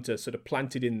Jeffrey Hunter sort of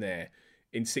planted in there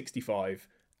in 65,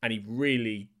 and he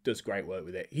really does great work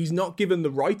with it. He's not given the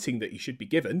writing that he should be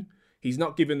given. He's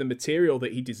not given the material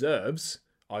that he deserves,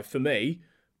 for me.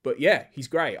 But yeah, he's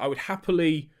great. I would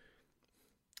happily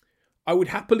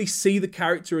see the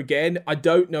character again. I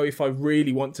don't know if I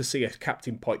really want to see a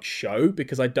Captain Pike show,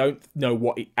 because I don't know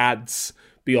what it adds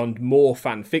beyond more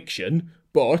fan fiction,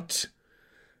 but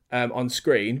on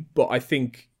screen. But I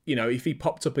think, if he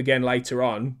popped up again later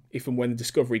on, if and when the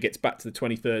Discovery gets back to the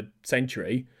 23rd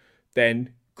century,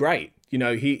 then great.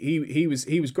 He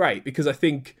was great, because I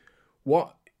think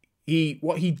what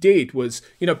he did was,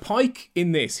 Pike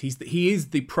in this, he is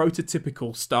the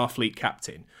prototypical Starfleet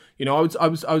captain. I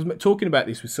was talking about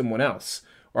this with someone else,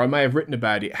 or I may have written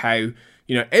about it, how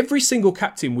every single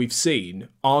captain we've seen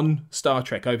on Star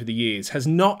Trek over the years has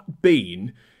not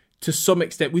been, to some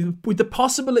extent, with the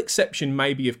possible exception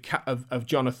maybe of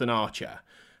Jonathan Archer,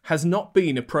 has not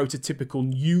been a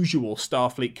prototypical usual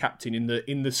Starfleet captain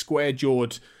in the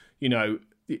square-jawed,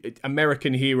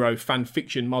 American hero fan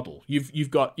fiction model.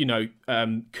 You've got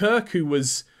Kirk, he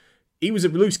was a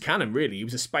loose cannon, really. He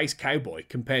was a space cowboy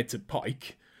compared to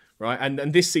Pike, right?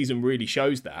 And this season really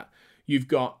shows that. You've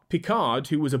got Picard,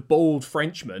 who was a bold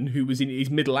Frenchman who was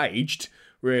middle-aged,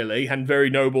 really, and very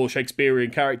noble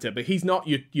Shakespearean character, but he's not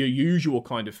your usual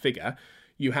kind of figure.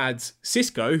 You had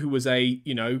Sisko, who was a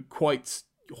quite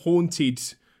haunted,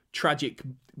 tragic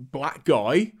black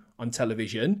guy on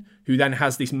television, who then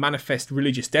has this manifest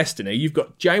religious destiny. You've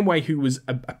got Janeway, who was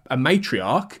a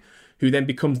matriarch, who then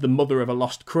becomes the mother of a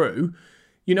lost crew.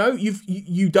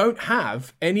 You don't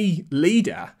have any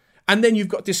leader. And then you've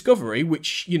got Discovery,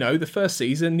 which, the first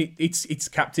season, its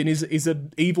captain is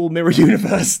an evil mirror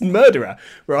universe murderer,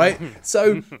 right?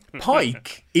 So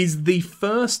Pike is the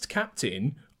first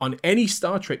captain on any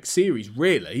Star Trek series,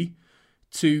 really,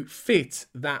 to fit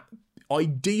that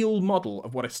ideal model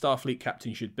of what a Starfleet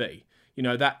captain should be.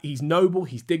 That he's noble,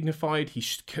 he's dignified,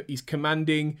 he's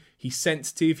commanding, he's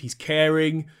sensitive, he's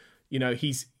caring.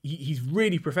 He's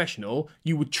really professional.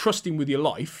 You would trust him with your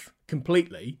life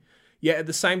completely. Yet at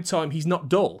the same time, he's not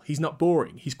dull. He's not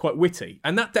boring. He's quite witty.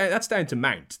 And that's down to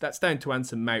Mount. That's down to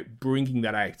Anson Mount bringing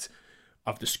that out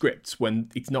of the scripts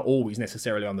when it's not always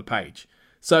necessarily on the page.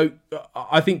 So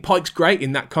I think Pike's great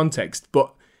in that context,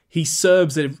 but he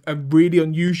serves a really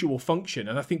unusual function.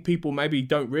 And I think people maybe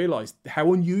don't realise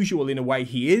how unusual in a way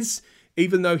he is,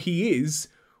 even though he is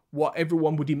what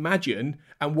everyone would imagine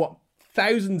and what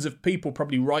thousands of people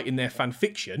probably write in their fan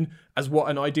fiction as what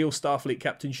an ideal Starfleet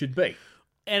captain should be.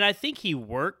 And I think he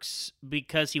works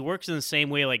because he works in the same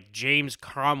way like James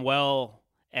Cromwell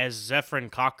as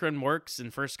Zefram Cochrane works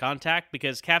in First Contact,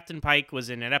 because Captain Pike was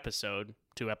in an episode,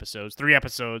 2 episodes, 3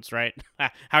 episodes, right?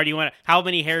 How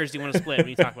many hairs do you want to split when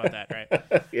you talk about that,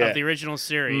 right? Yeah. Of the original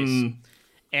series.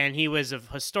 And he was a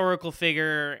historical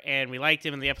figure, and we liked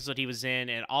him in the episode he was in,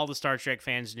 and all the Star Trek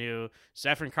fans knew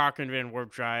Zefram Cochrane had been in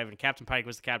Warp Drive, and Captain Pike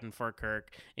was the captain for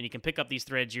Kirk, and you can pick up these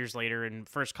threads years later in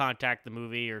First Contact, the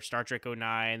movie, or Star Trek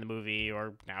 '09, the movie,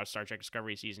 or now Star Trek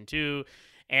Discovery Season 2,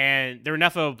 and they're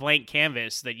enough of a blank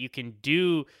canvas that you can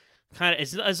do kind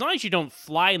of, as long as you don't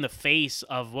fly in the face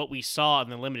of what we saw in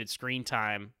the limited screen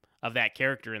time of that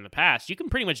character in the past, you can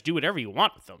pretty much do whatever you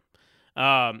want with them.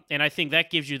 And I think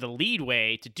that gives you the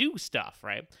leadway to do stuff,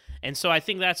 right? And so I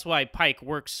think that's why Pike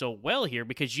works so well here,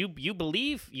 because you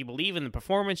believe in the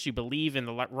performance, you believe in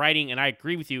the writing, and I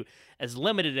agree with you, as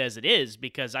limited as it is,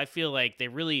 because I feel like they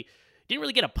really didn't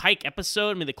really get a Pike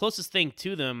episode. I mean, the closest thing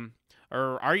to them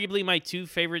are arguably my 2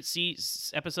 favorite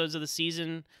episodes of the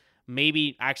season.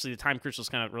 Maybe actually the Time Crystals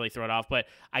kind of really throw it off, but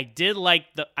I did like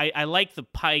I like the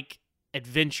Pike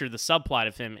adventure, the subplot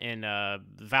of him in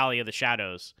Valley of the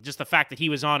Shadows. Just the fact that he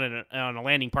was on a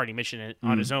landing party mission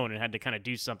on his own and had to kind of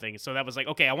do something. So that was like,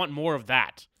 okay, I want more of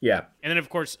that. Yeah. And then of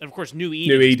course, New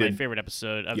Eden is my favorite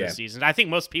episode of the season. I think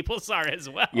most people saw it as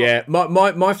well. Yeah,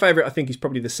 my favorite, I think, is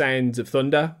probably the Sounds of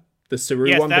Thunder, the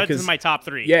Saru one. Yes, that's in my top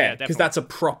 3. Yeah, because that's a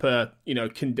proper,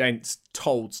 condensed,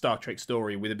 told Star Trek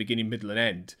story with a beginning, middle, and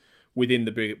end within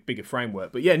the bigger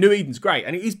framework. But yeah, New Eden's great,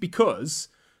 and it is because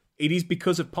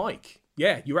of Pike.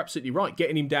 Yeah, you're absolutely right.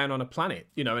 Getting him down on a planet,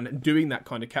 and doing that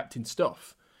kind of captain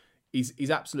stuff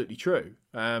is absolutely true.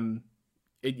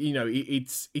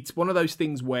 It's one of those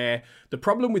things where the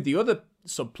problem with the other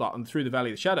subplot on Through the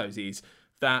Valley of the Shadows is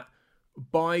that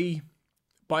by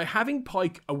having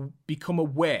Pike become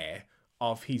aware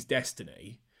of his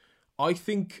destiny, I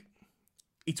think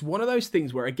it's one of those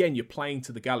things where, again, you're playing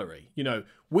to the gallery.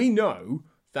 We know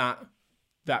that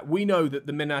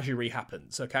the menagerie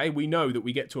happens, okay? We know that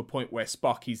we get to a point where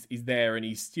Spock is there and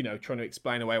he's, trying to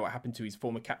explain away what happened to his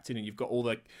former captain, and you've got all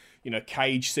the,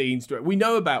 cage scenes. We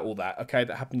know about all that, okay,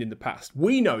 that happened in the past.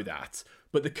 We know that,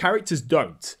 but the characters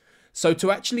don't. So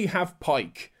to actually have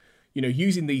Pike,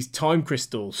 using these time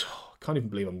crystals, I can't even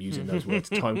believe I'm using those words,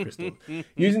 time crystal,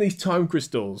 using these time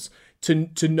crystals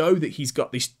to know that he's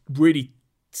got this really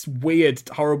weird,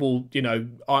 horrible,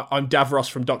 I'm Davros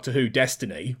from Doctor Who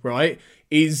destiny, right,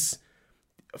 is,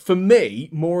 for me,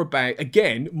 more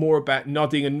about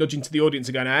nodding and nudging to the audience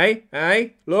and going,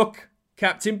 hey, look,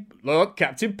 Captain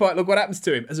Pike, look what happens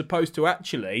to him, as opposed to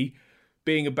actually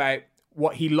being about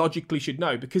what he logically should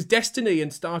know. Because Destiny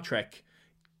and Star Trek,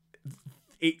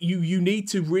 you need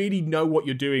to really know what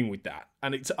you're doing with that.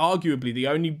 And it's arguably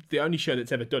the only show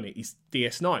that's ever done it is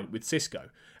DS9 with Cisco.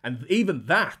 And even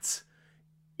that,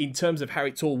 in terms of how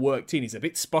it's all worked in, is a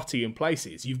bit spotty in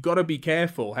places. You've got to be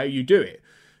careful how you do it,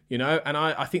 and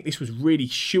I think this was really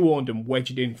shoehorned and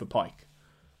wedged in for Pike.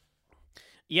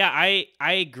 Yeah, I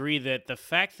agree that the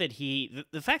fact that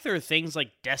there are things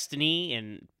like Destiny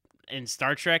and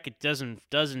Star Trek, it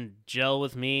doesn't gel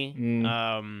with me.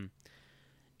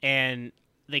 And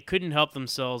they couldn't help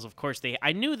themselves. Of course,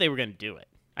 I knew they were going to do it.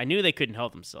 I knew they couldn't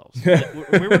help themselves.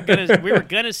 we were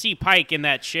gonna see Pike in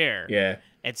that chair. Yeah.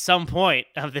 At some point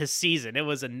of this season, it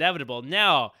was inevitable.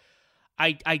 Now,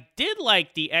 I did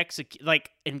like the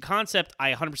in concept.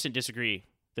 I 100% disagree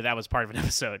that was part of an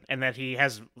episode and that he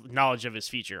has knowledge of his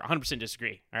future. 100%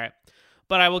 disagree. All right,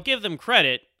 but I will give them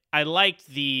credit. I liked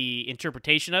the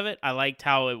interpretation of it. I liked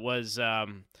how it was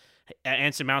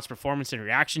Anson Mount's performance and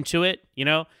reaction to it.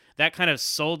 That kind of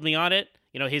sold me on it.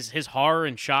 His horror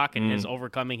and shock and his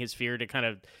overcoming his fear to kind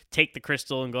of take the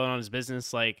crystal and go on his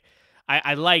business. Like,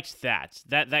 I liked that.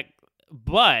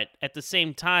 But at the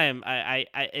same time,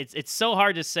 it's so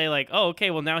hard to say, like, oh,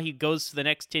 okay, well, now he goes to the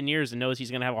next 10 years and knows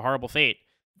he's going to have a horrible fate.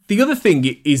 The other thing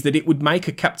is that it would make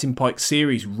a Captain Pike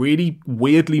series really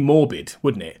weirdly morbid,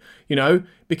 wouldn't it?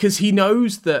 Because he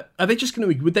knows that,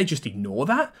 would they just ignore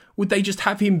that? Would they just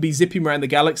have him be zipping around the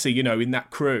galaxy, in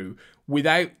that crew,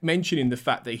 without mentioning the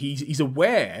fact that he's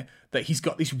aware that he's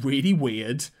got this really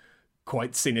weird,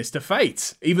 quite sinister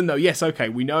fate? Even though, yes, okay,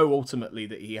 we know ultimately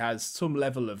that he has some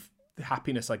level of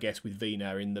happiness, I guess, with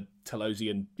Vina in the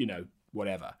Telosian,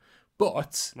 whatever.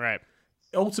 But right.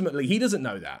 Ultimately, he doesn't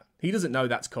know that. He doesn't know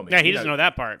that's coming. Yeah, he doesn't know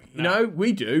that part. No.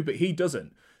 We do, but he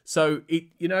doesn't. So,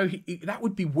 that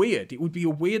would be weird. It would be a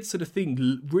weird sort of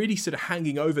thing, really sort of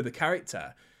hanging over the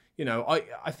character.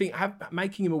 I think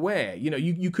making him aware,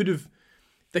 you could have...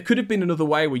 There could have been another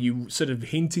way where you sort of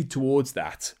hinted towards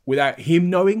that without him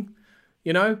knowing,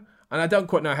 And I don't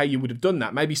quite know how you would have done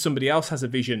that. Maybe somebody else has a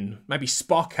vision. Maybe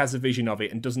Spock has a vision of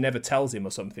it and never tells him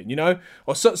or something,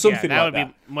 or something like that. That would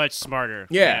be much smarter.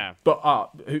 Yeah. But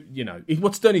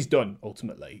what's done is done.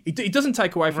 Ultimately, it doesn't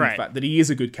take away from the fact that he is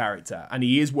a good character and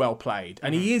he is well played,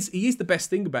 and he is the best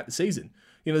thing about the season.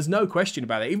 There's no question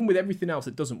about it. Even with everything else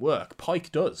that doesn't work,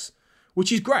 Pike does,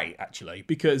 which is great actually,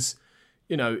 because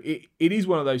it is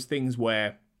one of those things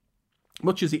where,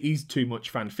 much as it is too much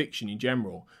fan fiction in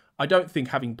general, I don't think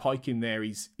having Pike in there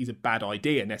is a bad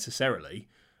idea necessarily.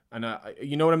 And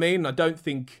you know what I mean? I don't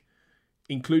think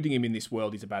including him in this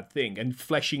world is a bad thing, and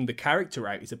fleshing the character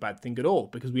out is a bad thing at all,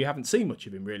 because we haven't seen much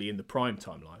of him really in the Prime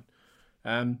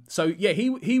timeline. So yeah,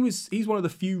 he's one of the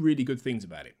few really good things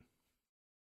about it.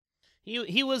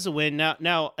 He was a win.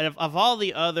 Now of all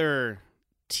the other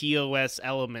TOS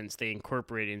elements they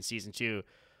incorporated in season 2,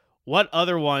 what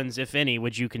other ones, if any,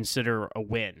 would you consider a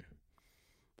win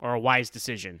or a wise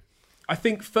decision? I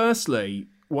think, firstly,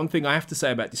 one thing I have to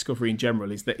say about Discovery in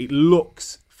general is that it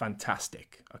looks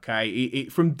fantastic. Okay,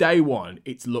 from day one,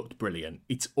 it's looked brilliant.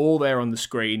 It's all there on the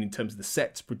screen in terms of the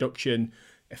sets, production,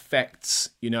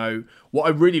 effects. What I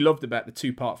really loved about the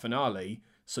 2-part finale,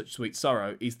 Such Sweet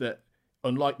Sorrow, is that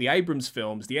unlike the Abrams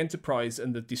films, the Enterprise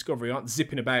and the Discovery aren't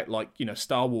zipping about like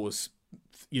Star Wars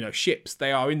ships.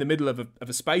 They are in the middle of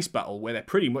a space battle where they're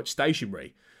pretty much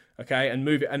stationary. Okay, and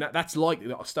move it, and that's like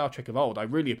Star Trek of old. I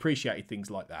really appreciated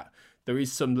things like that. There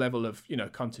is some level of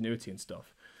continuity and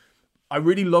stuff. I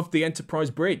really loved the Enterprise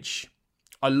bridge.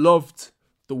 I loved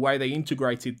the way they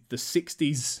integrated the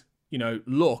 60s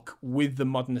look with the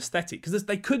modern aesthetic, because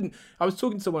they couldn't. I was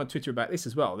talking to someone on Twitter about this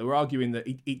as well. They were arguing that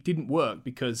it didn't work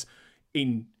because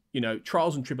in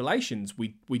Trials and Tribulations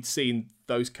we'd seen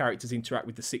those characters interact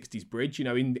with the 60s bridge.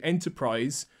 In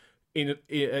Enterprise. In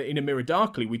A Mirror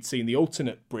Darkly, we'd seen the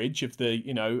alternate bridge of the,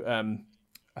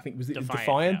 I think it was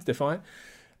Defiant,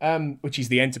 which is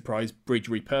the Enterprise bridge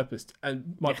repurposed.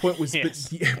 And my point was,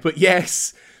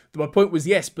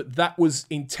 but that was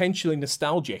intentionally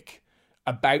nostalgic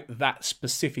about that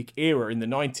specific era in the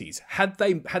 90s. Had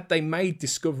they made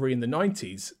Discovery in the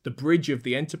 90s, the bridge of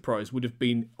the Enterprise would have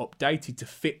been updated to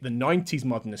fit the 90s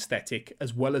modern aesthetic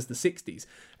as well as the 60s.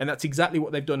 And that's exactly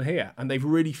what they've done here. And they've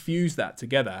really fused that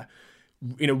together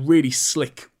in a really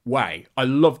slick way. I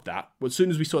loved that. But as soon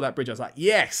as we saw that bridge, I was like,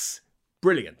 yes,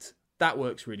 brilliant. That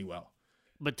works really well.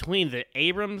 Between the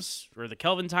Abrams or the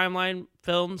Kelvin Timeline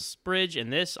films bridge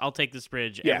and this, I'll take this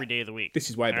bridge every day of the week. This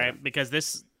is way better. Right? Because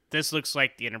this looks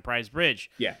like the Enterprise bridge.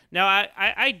 Yeah. Now,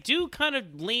 I do kind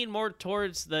of lean more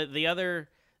towards the other,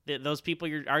 those people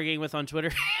you're arguing with on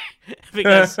Twitter,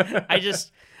 because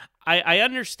I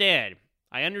understand.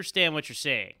 I understand what you're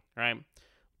saying, right?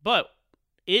 But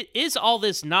is all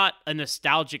this not a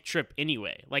nostalgic trip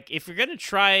anyway? Like, if you're going to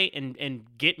try and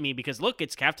get me because, look,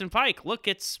 it's Captain Pike. Look,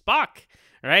 it's Spock,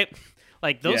 right?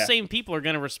 Like, those same people are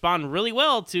going to respond really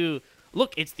well to,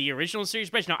 look, it's the original series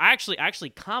bridge. Now, I actually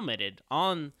commented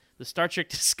on the Star Trek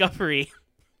Discovery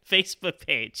Facebook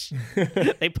page.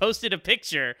 They posted a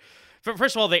picture.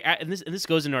 First of all, and this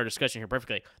goes into our discussion here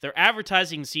perfectly. They're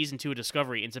advertising season 2 of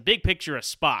Discovery. It's a big picture of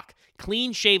Spock,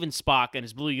 clean-shaven Spock in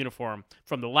his blue uniform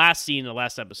from the last scene in the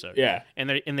last episode. Yeah,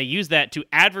 and they use that to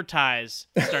advertise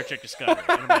Star Trek Discovery.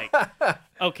 And I'm like,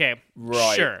 okay,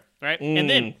 right, sure, right. And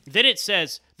then it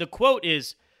says, the quote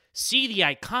is, "See the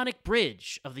iconic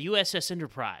bridge of the USS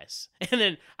Enterprise." And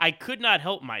then I could not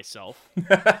help myself.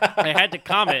 I had to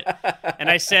comment, and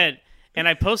I said. And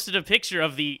I posted a picture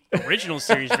of the original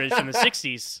series bridge from the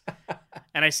 60s.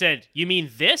 And I said, "You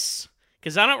mean this?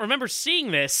 Because I don't remember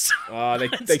seeing this." Oh, they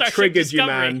triggered you,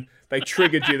 man. They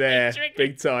triggered you there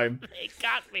big time. They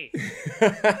got me.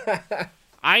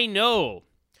 I know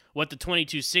what the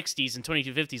 2260s and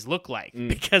 2250s look like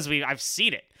because I've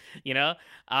seen it,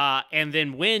 And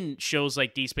then when shows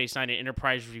like Deep Space Nine and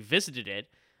Enterprise revisited it,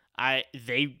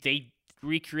 they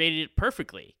recreated it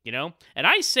perfectly, And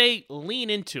I say lean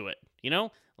into it.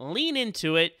 Lean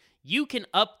into it. You can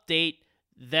update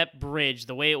that bridge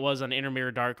the way it was on Inner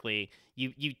Mirror Darkly.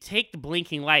 You take the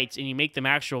blinking lights and you make them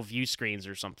actual view screens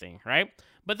or something, right?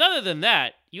 But other than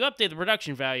that, you update the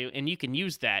production value and you can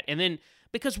use that. And then,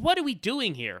 because what are we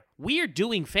doing here? We are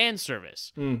doing fan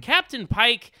service. Captain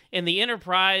Pike and the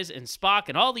Enterprise and Spock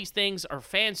and all these things are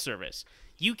fan service.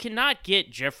 You cannot get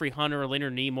Jeffrey Hunter,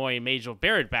 Leonard Nimoy, and Majel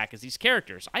Barrett back as these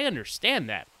characters. I understand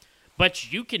that.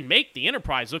 But you can make the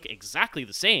Enterprise look exactly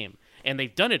the same, and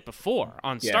they've done it before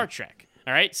on Star Trek.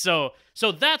 All right, so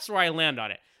that's where I land on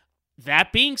it.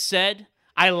 That being said,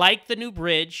 I like the new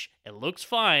bridge. It looks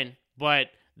fine, but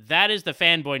that is the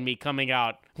fanboy in me coming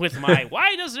out with my,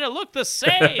 why doesn't it look the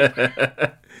same?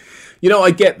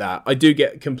 I get that. I do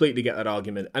completely get that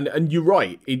argument, and you're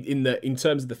right in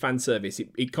terms of the fan service.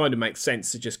 It kind of makes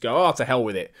sense to just go, to hell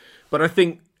with it. But I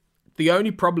think the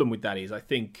only problem with that is, I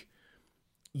think,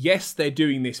 yes, they're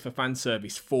doing this for fan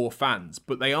service for fans,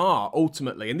 but they are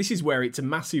ultimately, and this is where it's a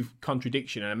massive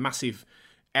contradiction and a massive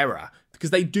error, because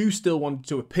they do still want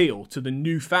to appeal to the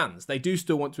new fans. They do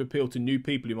still want to appeal to new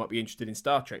people who might be interested in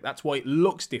Star Trek. That's why it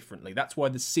looks differently. That's why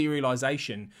the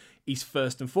serialization is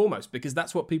first and foremost, because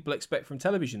that's what people expect from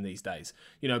television these days.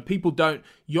 Young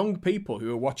people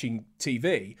who are watching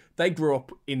TV, they grew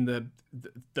up in the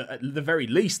at the very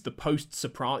least, the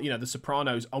post-Soprano, the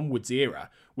Sopranos onwards era,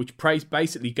 which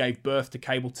basically gave birth to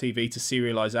cable TV, to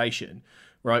serialization,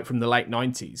 right, from the late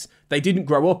 90s. They didn't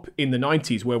grow up in the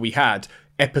 90s where we had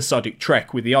episodic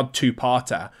Trek with the odd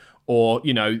two-parter, or,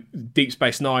 Deep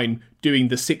Space Nine doing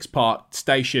the 6-part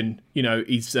station,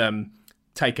 is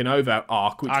taken over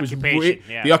arc, which was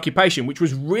the Occupation, which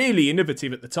was really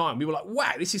innovative at the time. We were like,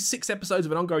 wow, this is 6 episodes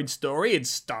of an ongoing story in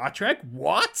Star Trek?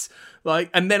 What?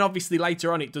 And then obviously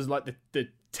later on it does the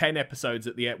 10 episodes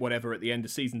at the end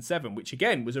of season 7, which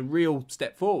again was a real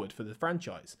step forward for the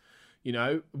franchise.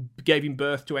 Gave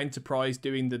birth to Enterprise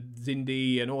doing the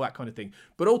Xindi and all that kind of thing.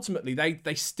 But ultimately,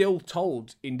 they still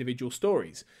told individual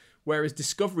stories, whereas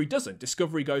Discovery doesn't.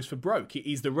 Discovery goes for broke. It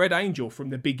is the Red Angel from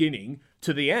the beginning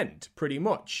to the end, pretty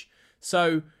much.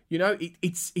 So,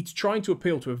 it's trying to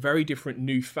appeal to a very different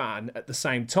new fan at the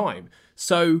same time.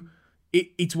 So,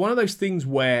 it's one of those things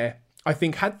where I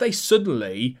think had they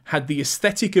suddenly had the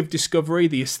aesthetic of Discovery,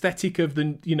 the aesthetic of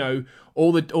the,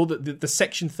 all the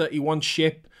Section 31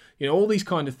 ship, all these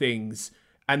kind of things,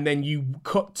 and then you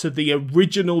cut to the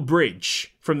original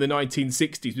bridge from the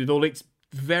 1960s with all its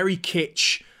very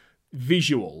kitsch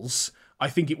visuals, I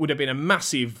think it would have been a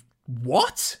massive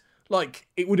what?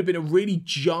 It would have been a really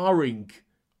jarring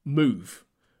move,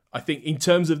 I think, in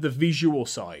terms of the visual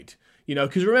side.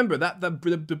 Because remember that the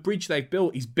bridge they've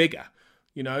built is bigger.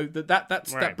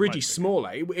 That bridge is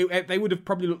smaller. They would have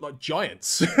probably looked like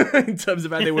giants in terms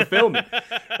of how they were filming.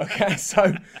 Okay,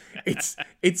 so it's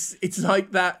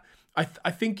like that.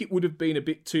 I think it would have been a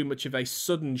bit too much of a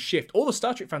sudden shift. All the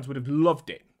Star Trek fans would have loved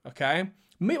it. Okay,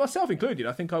 me myself included.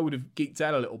 I think I would have geeked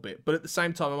out a little bit, but at the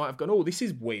same time, I might have gone, "Oh, this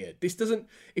is weird. This doesn't."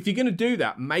 If you're going to do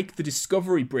that, make the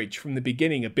Discovery Bridge from the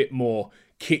beginning a bit more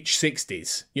kitsch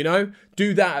 60s.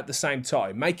 Do that at the same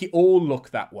time. Make it all look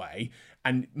that way.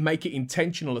 And make it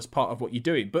intentional as part of what you're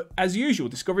doing. But as usual,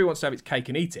 Discovery wants to have its cake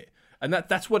and eat it. And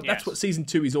that's what season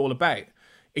 2 is all about.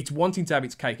 It's wanting to have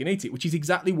its cake and eat it, which is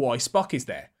exactly why Spock is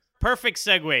there. Perfect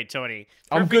segue, Tony.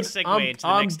 I'm good. Segue into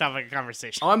the next topic of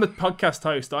conversation. I'm a podcast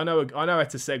host. I know how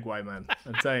to segue, man.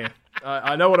 I'm telling you.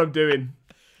 I know what I'm doing.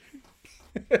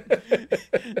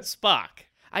 Spock.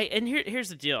 Here's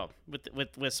the deal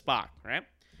with Spock, right?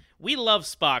 We love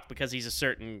Spock because he's a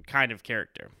certain kind of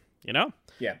character,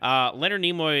 Yeah. Leonard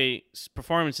Nimoy's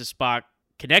performance as Spock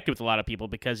connected with a lot of people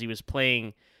because he was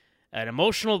playing an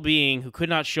emotional being who could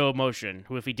not show emotion,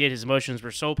 who, if he did, his emotions were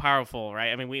so powerful,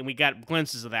 right? I mean, we got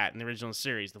glimpses of that in the original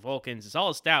series. The Vulcans, it's all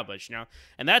established,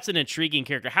 and that's an intriguing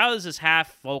character. How does this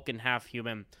half Vulcan, half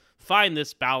human find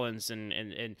this balance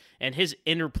and his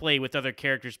interplay with other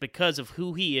characters because of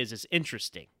who he is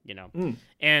interesting,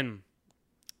 And,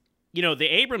 the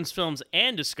Abrams films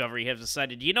and Discovery have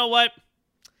decided, you know what?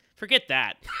 Forget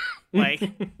that.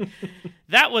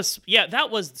 That was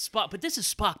Spock, but this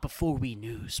is Spock before we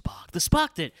knew Spock. The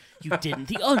Spock that you didn't,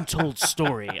 the untold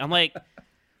story. I'm like,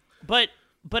 but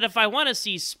if I want to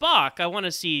see Spock, I want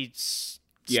to see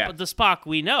the Spock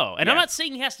we know. And I'm not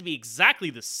saying he has to be exactly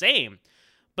the same,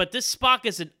 but this Spock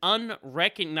is an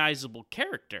unrecognizable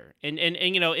character. And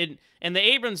in the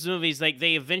Abrams movies,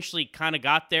 they eventually kind of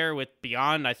got there with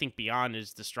Beyond. I think Beyond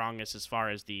is the strongest as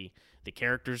far as the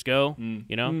characters go,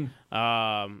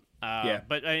 But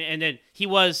and then he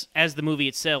was, as the movie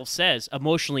itself says,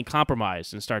 emotionally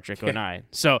compromised in Star Trek 09.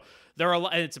 So there are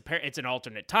it's an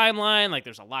alternate timeline.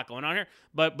 There's a lot going on here,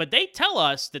 but they tell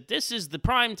us that this is the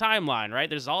prime timeline, right?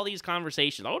 There's all these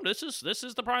conversations. Oh, this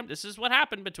is the prime. This is what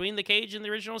happened between the Cage and the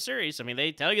original series. I mean,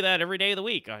 they tell you that every day of the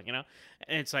week, And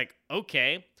it's like,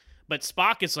 okay. But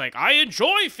Spock is like, I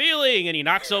enjoy feeling, and he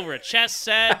knocks over a chess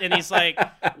set, and he's like,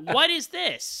 what is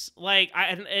this?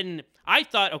 I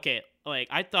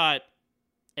thought,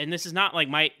 and this is not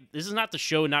the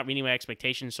show not meeting my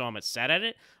expectations, so I'm upset at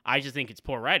it. I just think it's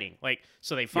poor writing.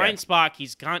 So they find Spock,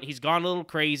 he's gone a little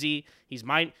crazy.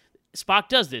 Spock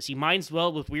does this. He minds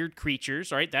well with weird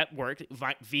creatures, right? That worked.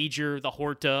 V'ger, the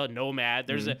Horta, Nomad.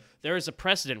 There is a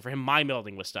precedent for him mind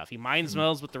melding with stuff. He mind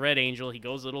melds with the Red Angel. He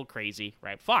goes a little crazy,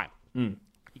 right? Fine.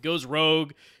 He goes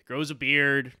rogue, grows a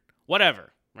beard,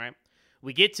 whatever, right?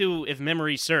 We get to if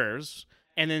memory serves,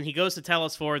 and then he goes to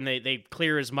Talos 4, and they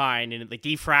clear his mind and they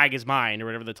defrag his mind or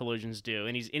whatever the Telosians do,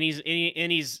 and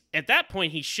he's at that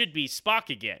point he should be Spock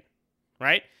again,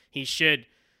 right? He should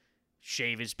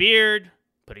shave his beard,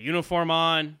 put a uniform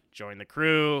on, join the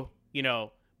crew,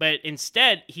 But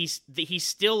instead, he's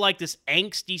still like this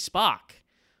angsty Spock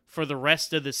for the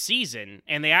rest of the season,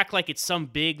 and they act like it's some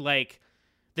big, like,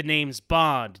 the name's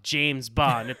Bond, James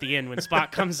Bond, at the end when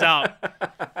Spock comes out.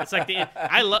 It's like the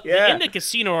end of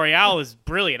Casino Royale is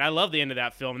brilliant. I love the end of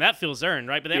that film. That feels earned,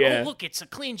 right? But then, look, it's a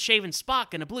clean-shaven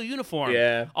Spock in a blue uniform.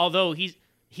 Yeah. Although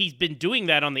he's been doing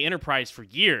that on the Enterprise for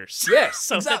years. Yes,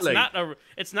 so exactly.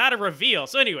 It's not a reveal.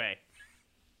 So anyway,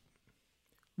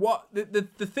 what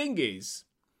the thing is,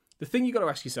 the thing you got to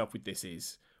ask yourself with this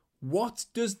is, what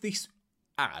does this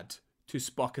add to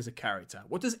Spock as a character?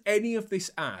 What does any of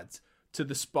this add to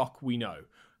the Spock we know?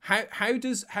 How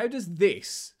does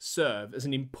this serve as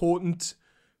an important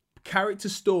character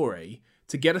story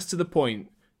to get us to the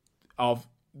point of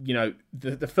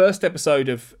the first episode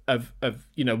of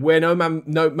where no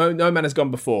man has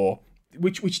gone before,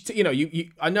 which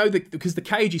I know that because the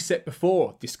cage is set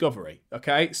before Discovery.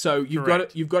 Okay, so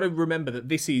you've got to remember that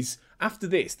this is after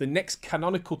this. The next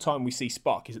canonical time we see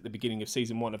Spock is at the beginning of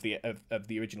season 1 of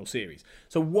the original series.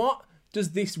 So what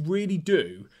does this really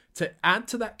do to add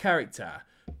to that character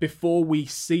before we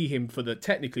see him for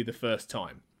technically the first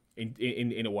time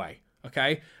in a way?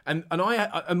 Okay, and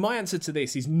my answer to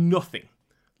this is nothing.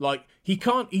 Like, he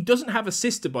doesn't have a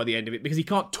sister by the end of it because he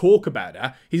can't talk about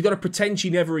her. He's got to pretend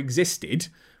she never existed,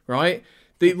 right?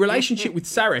 The relationship with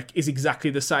Sarek is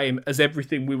exactly the same as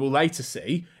everything we will later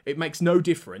see. It makes no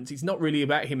difference. It's not really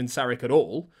about him and Sarek at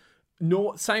all.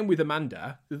 Same with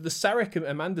Amanda. The Sarek and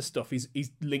Amanda stuff is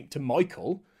linked to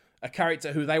Michael, a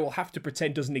character who they will have to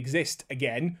pretend doesn't exist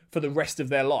again for the rest of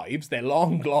their lives, their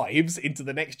long lives into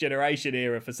the Next Generation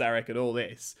era for Sarek and all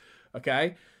this.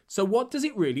 Okay? So what does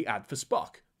it really add for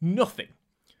Spock? Nothing.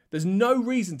 There's no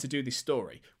reason to do this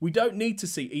story. We don't need to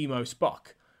see emo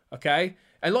Spock, okay?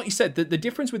 And like you said, the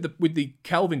difference with the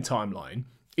Kelvin timeline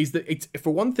is that it's, for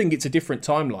one thing, it's a different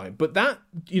timeline. But that,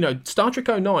 Star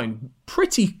Trek 09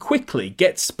 pretty quickly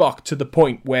gets Spock to the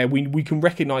point where we can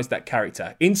recognise that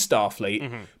character in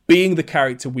Starfleet being the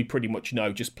character we pretty much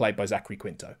know, just played by Zachary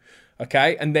Quinto,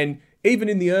 okay? And then even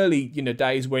in the early,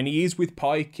 days when he is with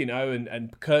Pike,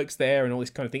 and Kirk's there and all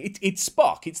this kind of thing, it's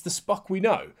Spock. It's the Spock we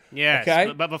know. Yes,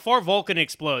 okay? But before Vulcan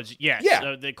explodes, yes.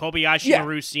 Yeah. The Kobayashi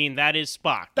Maru scene, that is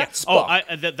Spock. That's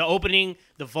Spock. The opening,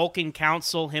 the Vulcan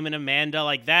Council, him and Amanda,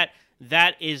 like that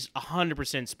is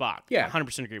 100% Spock. Yeah.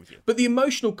 100% agree with you. But the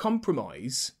emotional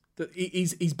compromise that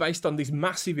is based on this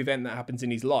massive event that happens in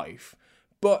his life.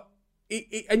 But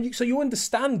so you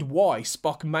understand why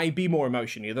Spock may be more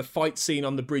emotional. The fight scene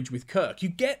on the bridge with Kirk, you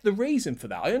get the reason for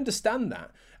that. I understand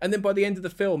that. And then by the end of the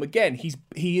film, again,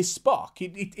 he is Spock.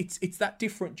 It's that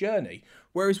different journey.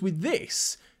 Whereas with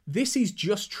this is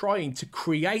just trying to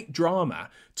create drama,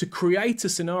 to create a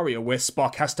scenario where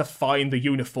Spock has to find the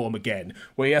uniform again,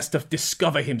 where he has to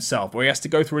discover himself, where he has to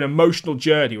go through an emotional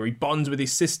journey, where he bonds with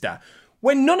his sister,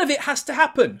 when none of it has to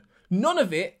happen. None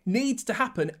of it needs to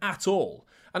happen at all.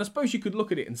 And I suppose you could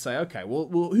look at it and say, okay, well,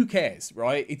 who cares,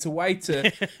 right? It's a way to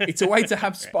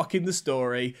have Spock in the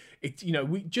story.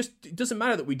 It doesn't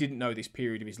matter that we didn't know this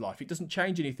period of his life. It doesn't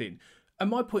change anything. And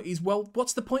my point is, well,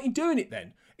 what's the point in doing it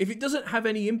then? If it doesn't have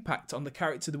any impact on the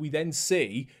character that we then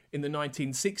see in the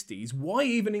 1960s, why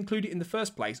even include it in the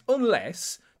first place?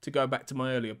 Unless, to go back to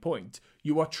my earlier point,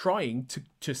 you are trying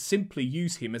to simply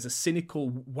use him as a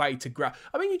cynical way to grab.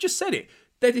 I mean, you just said it.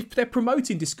 They're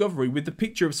promoting Discovery with the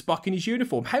picture of Spock in his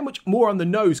uniform. How much more on the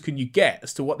nose can you get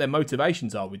as to what their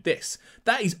motivations are with this?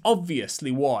 That is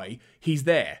obviously why he's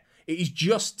there. It is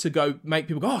just to go make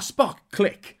people go, oh, Spock,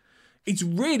 click. It's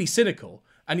really cynical,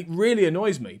 and it really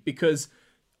annoys me because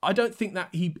I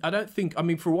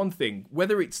mean, for one thing,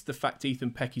 whether it's the fact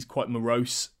Ethan Peck is quite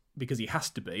morose because he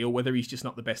has to be, or whether he's just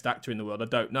not the best actor in the world, I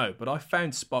don't know. But I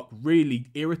found Spock really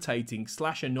irritating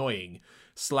 / annoying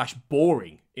 /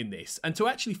 boring in this. And to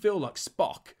actually feel like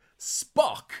Spock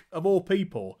of all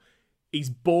people, is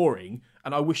boring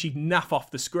and I wish he'd naff off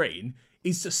the screen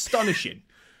is astonishing.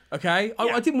 Okay? Yeah.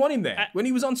 I didn't want him there. When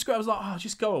he was on screen, I was like, oh,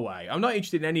 just go away. I'm not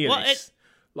interested in any of this.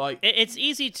 It's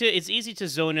easy to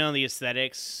zone in on the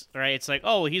aesthetics, right? It's like,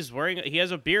 oh, he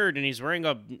has a beard and he's wearing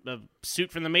a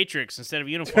suit from the Matrix instead of a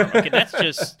uniform. Okay,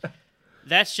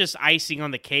 that's just icing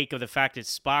on the cake of the fact that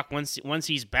Spock, once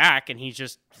he's back and he's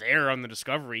just there on the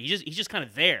Discovery, he's just kind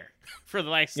of there for the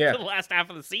last half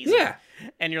of the season. Yeah,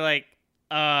 and you're like,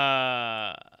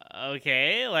 okay,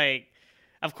 like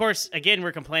of course, again,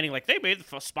 we're complaining like they made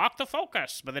Spock the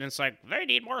focus, but then it's like they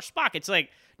need more Spock. It's like,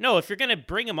 no, if you're gonna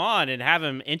bring him on and have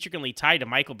him intricately tied to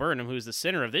Michael Burnham, who's the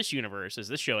center of this universe, as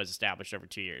this show has established over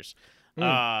 2 years,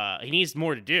 he needs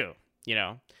more to do, you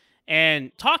know.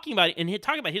 And talking about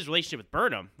his relationship with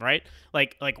Burnham, right?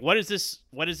 Like what does this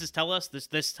tell us?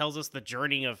 This tells us the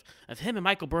journey of him and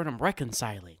Michael Burnham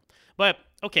reconciling. But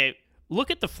okay, look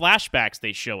at the flashbacks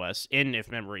they show us in If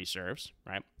Memory Serves,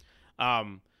 right?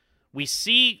 We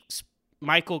see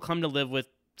Michael come to live with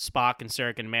Spock and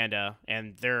Sarek and Amanda,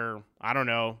 and they're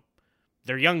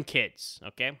young kids,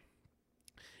 okay?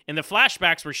 In the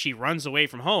flashbacks where she runs away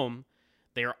from home,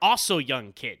 they are also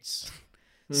young kids.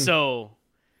 So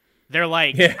they're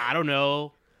like, I don't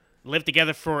know, live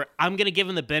together for, I'm going to give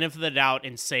them the benefit of the doubt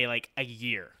and say like a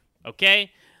year,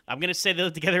 okay? I'm going to say they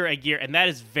live together a year, and that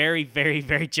is very, very,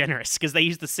 very generous because they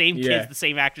use the same kids, the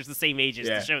same actors, the same ages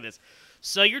to show this.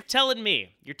 So you're telling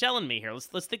me here,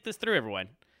 let's think this through, everyone.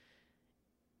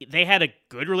 They had a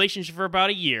good relationship for about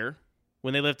a year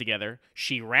when they lived together.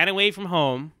 She ran away from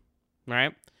home,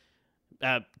 right?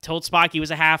 Told Spock he was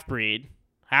a half-breed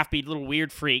little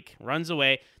weird freak, runs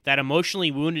away. That emotionally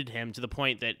wounded him to the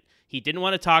point that he didn't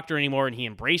want to talk to her anymore, and he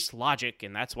embraced logic,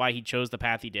 and that's why he chose the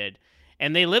path he did.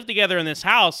 And they lived together in this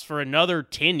house for another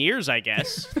 10 years, I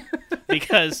guess,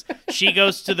 because she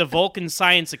goes to the Vulcan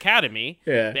Science Academy,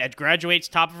 graduates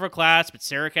top of her class, but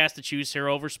Sarek has to choose her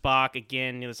over Spock.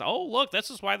 Again, it's, oh, look, this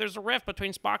is why there's a rift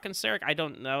between Spock and Sarek. I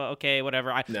don't know. Okay,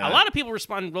 whatever. A lot of people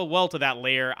respond real well to that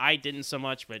layer. I didn't so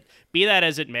much, but be that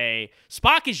as it may,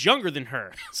 Spock is younger than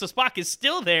her. So Spock is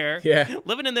still there,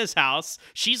 living in this house.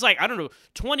 She's like, I don't know,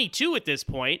 22 at this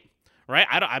point. Right,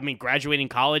 I mean, graduating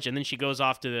college, and then she goes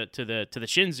off to the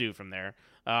Shinzu from there.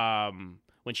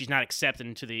 When she's not accepted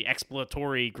into the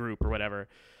exploratory group or whatever,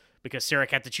 because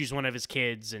Sarek had to choose one of his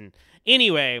kids. And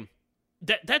anyway,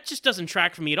 that just doesn't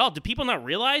track for me at all. Do people not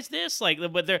realize this? Like,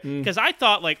 but they're because I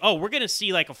thought like, oh, we're gonna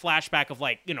see like a flashback of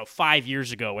like 5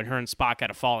 years ago when her and Spock had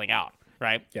a falling out,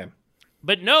 right? Yeah.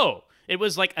 But no, it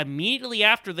was like immediately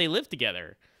after they lived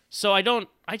together. So I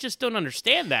just don't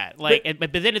understand that. Like,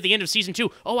 but then at the end of season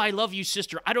 2, oh, I love you,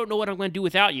 sister. I don't know what I'm going to do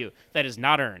without you. That is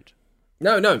not earned.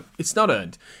 No, it's not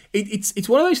earned. It's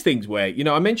one of those things where,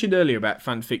 I mentioned earlier about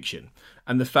fan fiction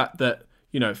and the fact that,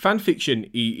 fan fiction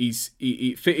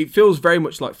it feels very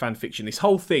much like fan fiction. This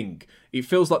whole thing, it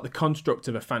feels like the construct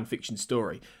of a fan fiction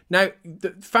story. Now,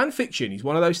 the fan fiction is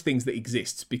one of those things that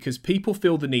exists because people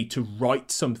feel the need to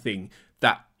write something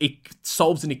that it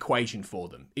solves an equation for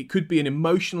them. It could be an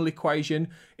emotional equation.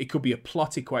 It could be a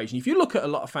plot equation. If you look at a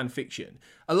lot of fan fiction,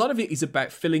 a lot of it is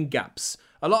about filling gaps.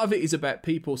 A lot of it is about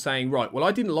people saying, right, well,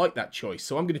 I didn't like that choice,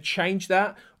 so I'm going to change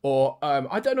that. Or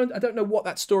I don't know what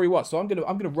that story was, so I'm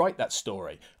going to write that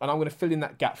story and I'm going to fill in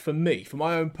that gap for me, for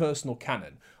my own personal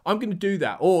canon. I'm going to do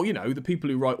that. Or, the people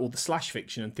who write all the slash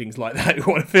fiction and things like that,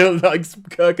 who want to feel like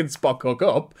Kirk and Spock hook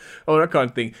up, or that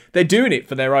kind of thing. They're doing it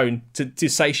for their own, to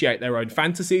satiate their own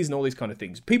fantasies and all these kind of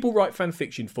things. People write fan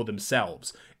fiction for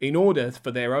themselves, in order for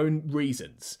their own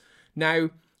reasons. Now,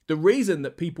 the reason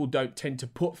that people don't tend to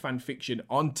put fan fiction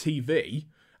on TV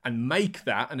and make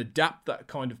that and adapt that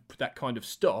kind of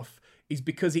stuff is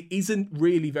because it isn't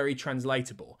really very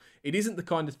translatable. It isn't the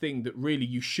kind of thing that really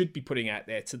you should be putting out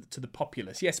there to the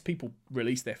populace. Yes, people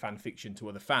release their fan fiction to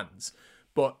other fans,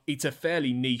 but it's a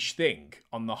fairly niche thing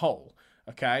on the whole.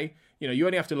 Okay, you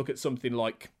only have to look at something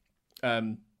like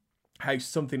how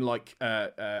something like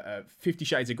 50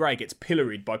 Shades of Grey gets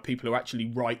pilloried by people who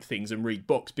actually write things and read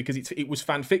books because it was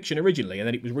fan fiction originally and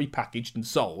then it was repackaged and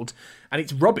sold, and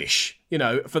it's rubbish,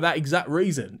 for that exact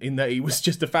reason, in that it was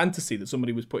just a fantasy that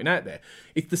somebody was putting out there.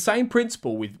 It's the same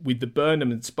principle with the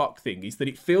Burnham and Spock thing, is that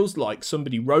it feels like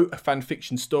somebody wrote a fan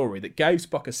fiction story that gave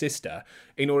Spock a sister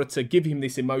in order to give him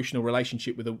this emotional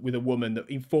relationship with a woman that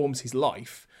informs his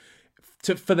life,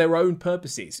 for their own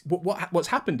purposes. What's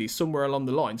happened is somewhere along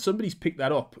the line, somebody's picked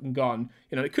that up and gone,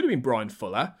 it could have been Brian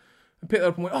Fuller, and picked that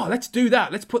up and went, oh, let's do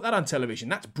that. Let's put that on television.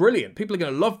 That's brilliant. People are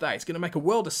going to love that. It's going to make a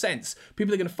world of sense.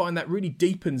 People are going to find that really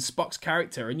deepens Spock's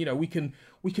character, and, we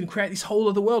can create this whole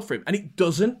other world for him. And it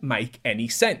doesn't make any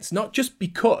sense. Not just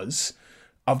because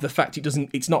of the fact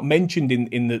it's not mentioned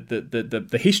in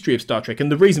the history of Star Trek,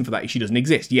 and the reason for that is she doesn't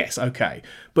exist. Yes, okay,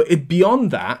 but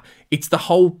beyond that, it's the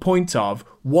whole point of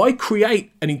why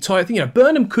create an entire thing.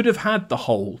 Burnham could have had the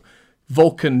whole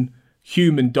Vulcan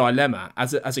human dilemma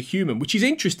as a human, which is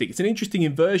interesting. It's an interesting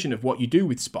inversion of what you do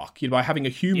with Spock, by having a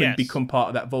human become part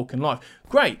of that Vulcan life.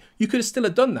 Great, you could have still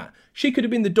have done that. She could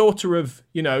have been the daughter of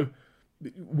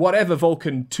whatever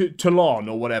Vulcan, Toulon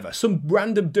or whatever, some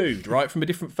random dude, right, from a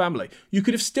different family. You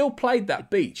could have still played that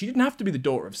beat. She didn't have to be the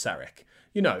daughter of Sarek.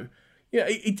 Yeah,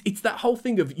 it's that whole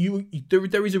thing of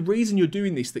there is a reason you're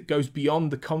doing this that goes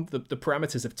beyond the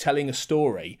parameters of telling a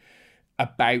story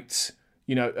about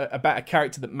about a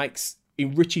character that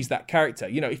enriches that character.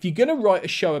 If you're going to write a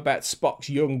show about Spock's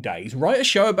young days, write a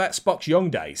show about Spock's young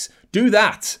days. Do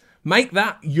that. Make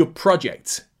that your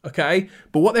project, okay?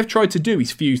 But what they've tried to do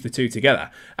is fuse the two together.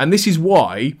 And this is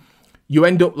why you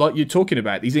end up, like you're talking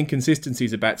about, these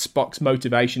inconsistencies about Spock's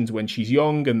motivations when she's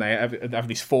young, and they have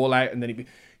this fallout, and then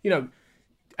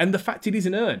and the fact it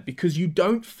isn't earned, because you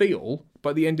don't feel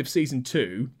by the end of season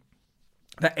 2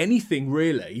 that anything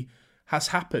really has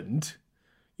happened.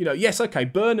 Yes, okay,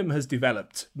 Burnham has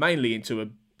developed mainly into a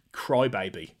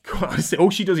crybaby.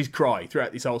 All she does is cry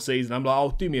throughout this whole season. I'm like,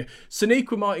 oh, do me a...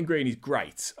 Sonequa Martin Green is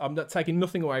great. I'm not taking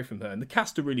nothing away from her. And the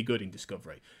cast are really good in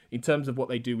Discovery in terms of what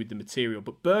they do with the material.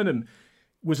 But Burnham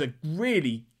was a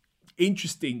really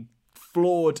interesting,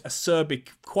 flawed, acerbic,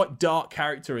 quite dark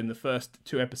character in the first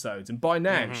 2 episodes. And by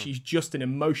now, she's just an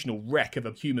emotional wreck of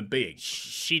a human being.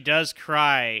 She does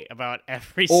cry about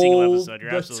every single episode.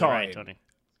 You're absolutely right, Tony.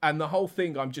 And the whole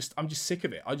thing, I'm just sick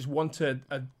of it. I just want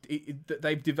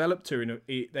they've developed her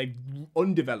they've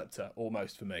undeveloped her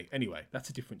almost for me. Anyway, that's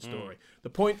a different story.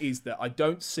 The point is that I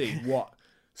don't see what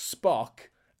Spock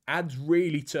adds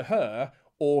really to her,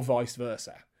 or vice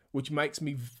versa, which makes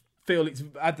me feel it's,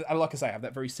 like I say, I have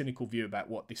that very cynical view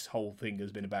about what this whole thing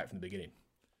has been about from the beginning.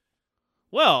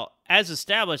 Well, as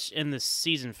established in the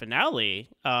season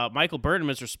finale, Michael Burnham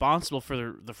is responsible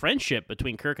for the friendship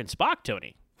between Kirk and Spock,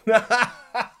 Tony.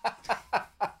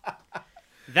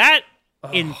 That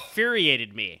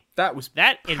infuriated me. That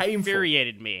painful.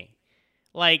 Infuriated me.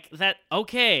 Like that.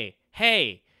 Okay,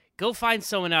 hey, go find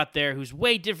someone out there who's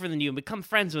way different than you and become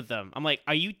friends with them. I'm like,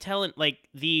 are you telling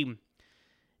the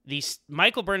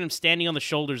Michael Burnham standing on the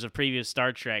shoulders of previous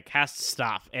Star Trek has to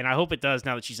stop, and I hope it does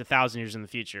now that she's 1,000 years in the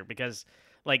future, because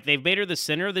they've made her the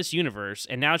center of this universe,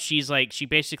 and now she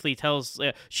basically tells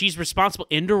she's responsible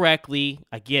indirectly.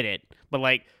 I get it, but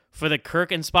for the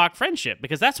Kirk and Spock friendship,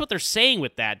 because that's what they're saying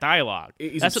with that dialogue.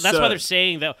 That's why they're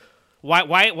saying that. Why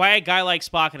a guy like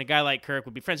Spock and a guy like Kirk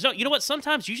would be friends? No, you know what?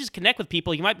 Sometimes you just connect with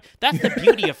people. That's the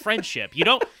beauty of friendship. You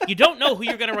don't know who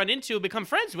you're going to run into and become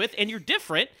friends with, and you're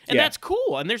different, and that's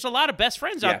cool. And there's a lot of best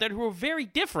friends out there who are very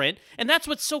different, and that's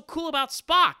what's so cool about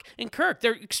Spock and Kirk.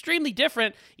 They're extremely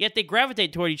different, yet they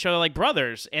gravitate toward each other like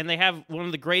brothers, and they have one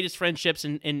of the greatest friendships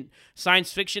in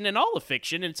science fiction and all of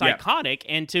fiction. And it's iconic,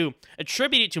 and to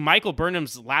attribute it to Michael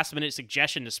Burnham's last-minute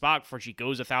suggestion to Spock before she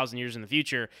goes 1,000 years in the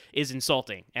future is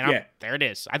insulting. And there it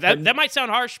is. That might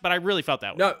sound harsh, but I really felt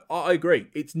that way. No, I agree.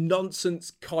 It's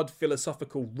nonsense, cod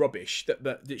philosophical rubbish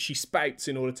that she spouts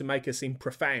in order to make her seem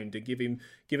profound and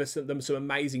give us some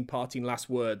amazing parting last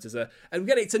words. And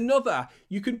again, it's another.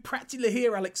 You can practically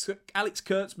hear Alex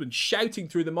Kurtzman shouting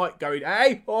through the mic, going,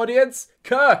 "Hey, audience,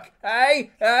 Kirk,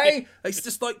 hey." It's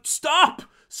just like,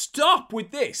 stop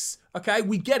with this. Okay,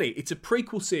 we get it. It's a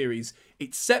prequel series.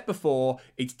 It's set before.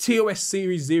 It's TOS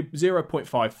series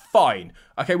 0.5. Fine.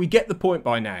 Okay, we get the point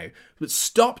by now. But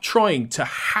stop trying to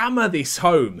hammer this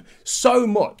home so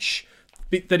much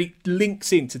that it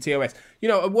links into TOS.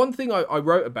 One thing I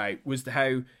wrote about was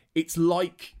how it's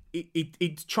like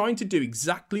it's trying to do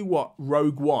exactly what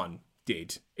Rogue One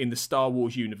did in the Star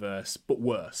Wars universe, but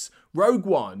worse. Rogue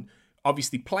One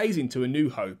obviously plays into A New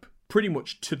Hope pretty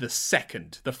much to the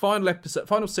second. The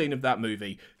final scene of that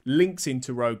movie links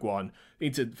into Rogue One,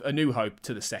 into A New Hope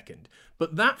to the second.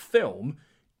 But that film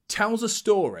tells a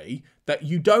story that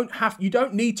you don't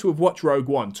need to have watched Rogue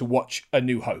One to watch A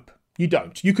New Hope. You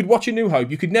don't. You could watch A New Hope,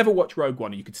 you could never watch Rogue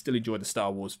One, and you could still enjoy the Star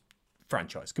Wars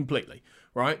franchise completely,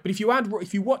 right? But if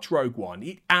you watch Rogue One,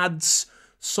 it adds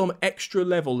some extra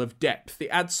level of depth. It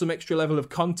adds some extra level of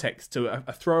context to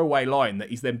a throwaway line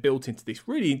that is then built into this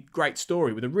really great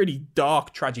story with a really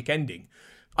dark, tragic ending.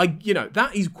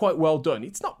 That is quite well done.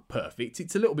 It's not perfect.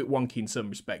 It's a little bit wonky in some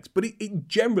respects, but it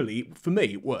generally, for me,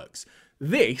 it works.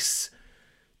 The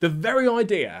very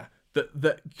idea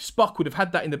that Spock would have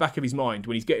had that in the back of his mind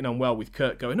when he's getting on well with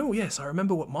Kirk, going, "Oh yes, I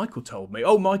remember what Michael told me.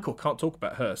 Oh, Michael, can't talk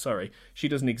about her. Sorry, she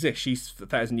doesn't exist. She's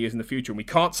 1,000 years in the future, and we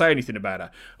can't say anything about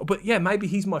her. Oh, but yeah, maybe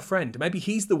he's my friend. Maybe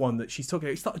he's the one that she's talking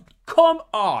about." It's like, come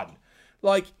on,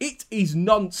 it is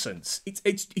nonsense.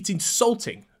 It's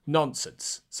insulting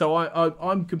nonsense. So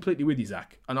I'm completely with you,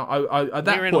 Zach. And I at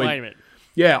that point, alignment.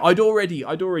 Yeah, I'd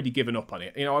already given up on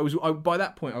it. By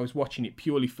that point I was watching it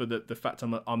purely for the fact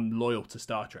I'm loyal to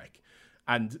Star Trek,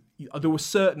 and there were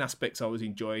certain aspects I was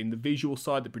enjoying: the visual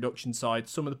side, the production side,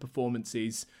 some of the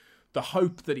performances, the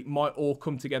hope that it might all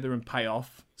come together and pay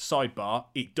off. Sidebar: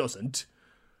 it doesn't,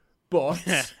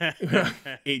 but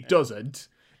it doesn't.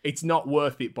 It's not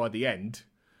worth it by the end.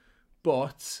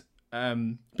 But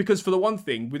Because for the one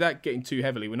thing, without getting too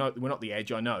heavily, we're not the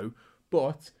Edge, I know,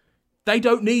 but they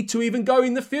don't need to even go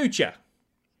in the future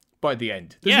by the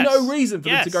end. There's no reason for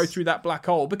them to go through that black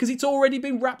hole because it's already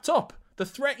been wrapped up. The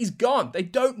threat is gone. They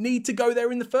don't need to go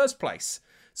there in the first place.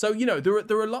 So,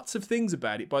 there are lots of things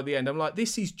about it by the end. I'm like,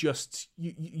 this is just,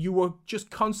 you were just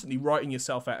constantly writing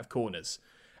yourself out of corners.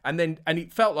 And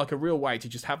it felt like a real way to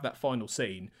just have that final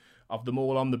scene of them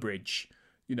all on the bridge,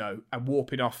 and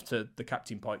warping off to the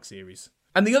Captain Pike series.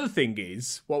 And the other thing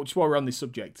is, just while we're on this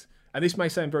subject, and this may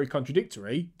sound very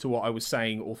contradictory to what I was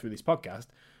saying all through this podcast,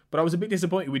 but I was a bit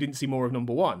disappointed we didn't see more of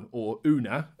number one, or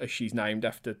Una, as she's named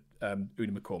after Una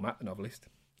McCormack, the novelist.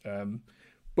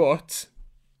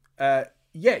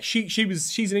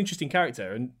 She's an interesting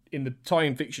character, and in the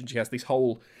tie-in fiction, she has this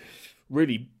whole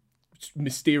really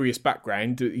mysterious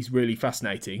background that is really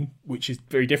fascinating, which is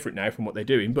very different now from what they're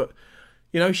doing. But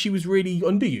she was really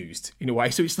underused in a way,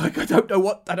 so it's like I don't know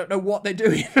what they're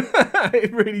doing.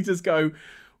 It really does go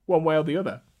one way or the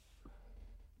other.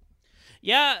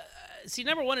 Yeah. See,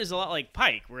 number one is a lot like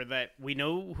Pike, where that we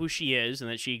know who she is and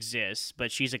that she exists,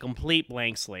 but she's a complete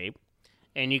blank slate,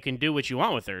 and you can do what you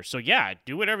want with her. So yeah,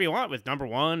 do whatever you want with number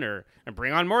one, and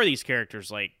bring on more of these characters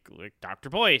like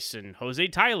Dr. Boyce and Jose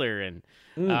Tyler, and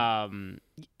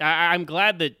I'm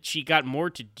glad that she got more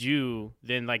to do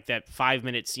than like that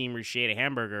 5-minute scene where she ate a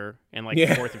hamburger in like the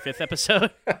 4th or 5th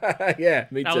episode. Yeah,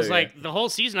 me too. I was like, the whole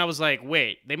season, I was like,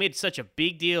 wait, they made such a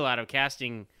big deal out of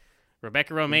casting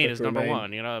Rebecca Romijn as number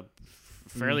one,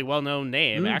 fairly well-known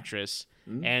name, actress,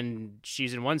 and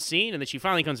she's in one scene, and then she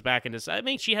finally comes back and I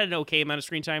mean, she had an okay amount of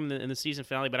screen time in the season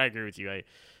finale, but I agree with you. I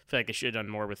feel like I should have done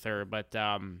more with her. But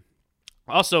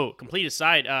also, complete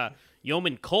aside,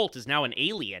 Yeoman Colt is now an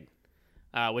alien,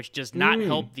 which does not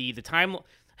help the time.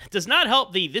 Does not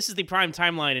help this is the prime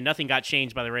timeline, and nothing got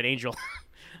changed by the Red Angel.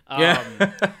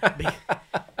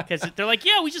 Because they're like,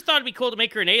 yeah, we just thought it'd be cool to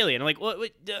make her an alien. I'm like,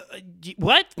 what?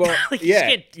 But, like, you just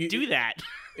can't do that.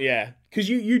 Yeah, because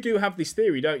you do have this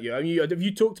theory, don't you? I mean, have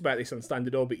you talked about this on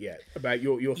Standard Orbit yet? About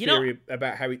your theory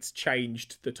about how it's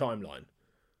changed the timeline?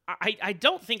 I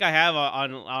don't think I have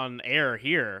on air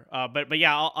here, but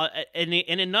yeah,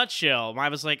 in a nutshell, I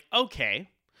was like, okay,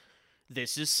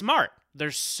 this is smart.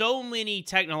 There's so many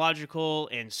technological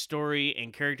and story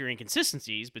and character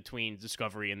inconsistencies between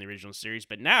Discovery and the original series,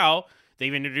 but now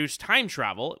they've introduced time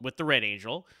travel with the Red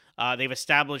Angel. They've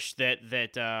established that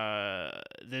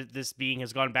this being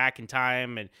has gone back in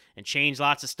time and changed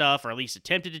lots of stuff, or at least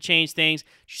attempted to change things.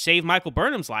 She saved Michael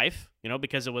Burnham's life,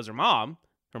 because it was her mom.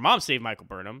 Her mom saved Michael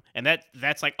Burnham, and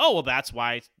that's like, oh, well, that's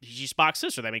why she's Spock's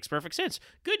sister. That makes perfect sense.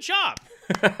 Good job.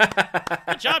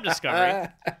 Good job, Discovery.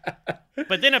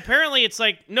 But then apparently it's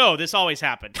like, no, this always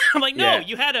happened. I'm like, no,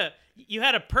 you had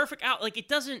a perfect out. Like, it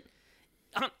doesn't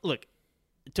look.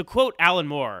 To quote Alan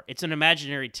Moore, it's an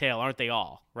imaginary tale, aren't they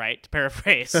all? Right? To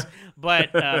paraphrase,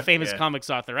 but famous comics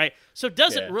author, right? So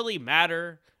does it really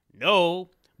matter? No.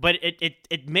 But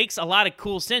it makes a lot of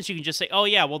cool sense. You can just say, oh,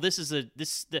 yeah, well,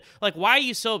 like, why are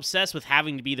you so obsessed with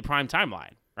having to be the prime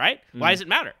timeline, right? Why does it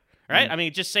matter, right? I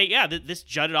mean, just say, yeah, this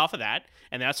jutted off of that,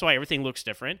 and that's why everything looks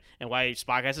different, and why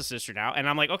Spock has a sister now. And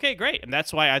I'm like, okay, great. And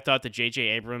that's why I thought the J.J.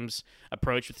 Abrams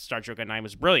approach with Star Trek 9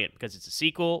 was brilliant, because it's a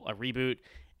sequel, a reboot,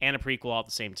 and a prequel all at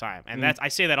the same time. And I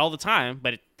say that all the time,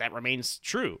 but that remains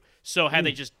true. So had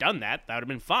they just done that, that would have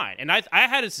been fine. And I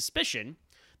had a suspicion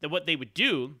that what they would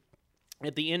do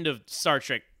at the end of Star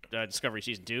Trek Discovery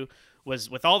Season 2 was,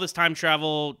 with all this time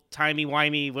travel,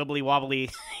 timey-wimey, wibbly-wobbly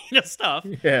stuff,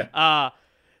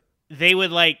 they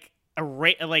would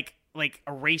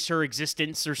erase her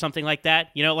existence or something like that.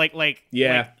 Like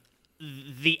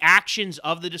the actions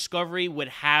of the Discovery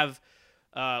would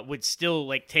still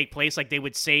like take place. Like, they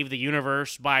would save the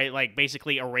universe by like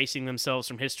basically erasing themselves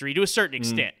from history to a certain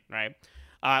extent, right?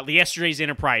 The Yesterday's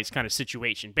Enterprise kind of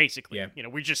situation, basically. Yeah.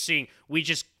 We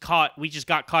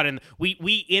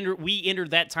entered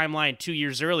that timeline 2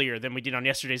 years earlier than we did on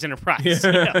Yesterday's Enterprise.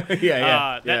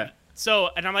 So,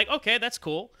 and I'm like, okay, that's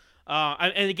cool.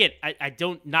 And again, I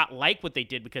don't not like what they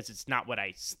did because it's not what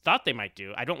I thought they might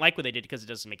do. I don't like what they did because it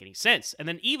doesn't make any sense. And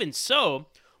then even so,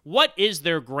 what is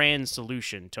their grand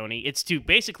solution, Tony? It's to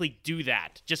basically do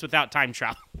that, just without time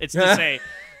travel. It's to say,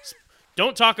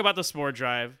 don't talk about the Spore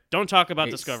Drive. Don't talk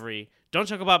about Discovery. Don't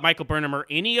talk about Michael Burnham or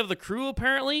any of the crew,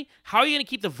 apparently. How are you going to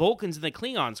keep the Vulcans and the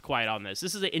Klingons quiet on this?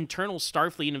 This is an internal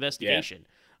Starfleet investigation.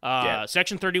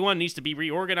 Section 31 needs to be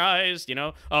reorganized,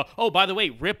 oh, by the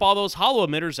way, rip all those hollow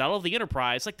emitters out of the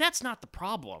Enterprise. Like, that's not the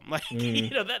problem. Like,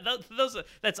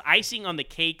 that's icing on the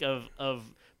cake of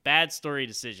bad story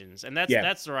decisions, and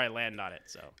that's where I land on it.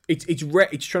 So it's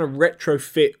trying to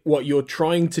retrofit what you're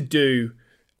trying to do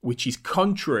which is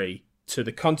contrary to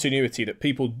the continuity that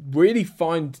people really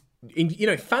find in,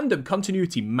 fandom.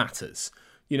 Continuity matters.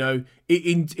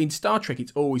 In Star Trek,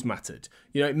 it's always mattered.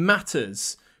 It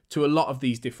matters to a lot of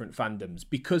these different fandoms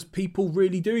because people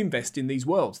really do invest in these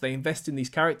worlds. They invest in these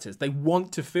characters. They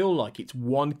want to feel like it's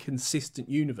one consistent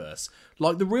universe,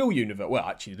 like the real universe. Well,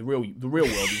 actually, the real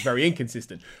world is very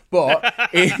inconsistent. But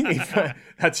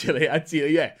actually,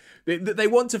 yeah, they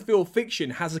want to feel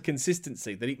fiction has a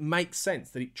consistency, that it makes sense,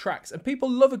 that it tracks, and people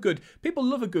love a good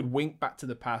wink back to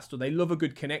the past, or they love a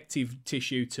good connective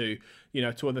tissue to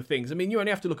other things. I mean, you only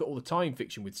have to look at all the time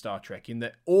fiction with Star Trek, in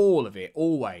that all of it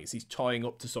always is tying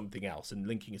up to something else and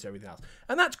linking it to everything else.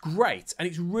 And that's great. And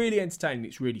it's really entertaining.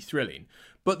 It's really thrilling.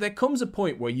 But there comes a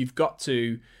point where you've got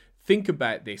to think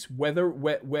about this, whether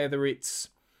it's,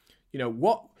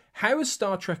 how has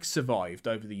Star Trek survived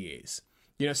over the years?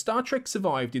 Star Trek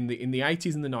survived in the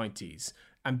 80s and the 90s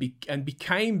and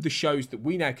became the shows that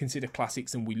we now consider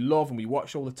classics and we love and we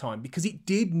watch all the time because it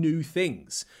did new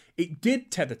things. It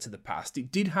did tether to the past.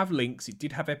 It did have links. It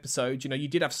did have episodes. You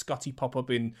did have Scotty pop up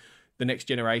in The Next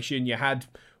Generation. You had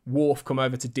Worf come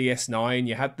over to DS9.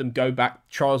 You had them go back,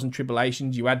 Trials and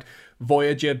Tribulations. You had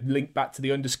Voyager link back to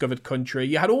the Undiscovered Country.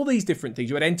 You had all these different things.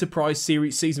 You had Enterprise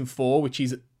series Season 4, which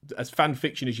is as fan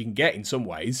fiction as you can get in some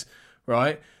ways,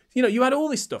 right? You had all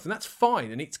this stuff, and that's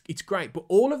fine, and it's great. But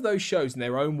all of those shows, in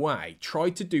their own way,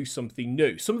 tried to do something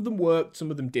new. Some of them worked, some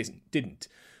of them didn't.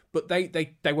 But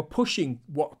they were pushing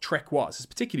what Trek was,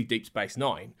 particularly Deep Space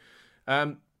Nine.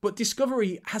 But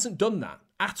Discovery hasn't done that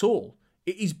at all.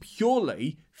 It is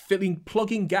purely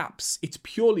plugging gaps. It's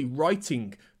purely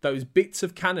writing those bits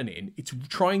of canon in. It's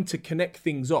trying to connect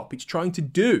things up. It's trying to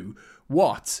do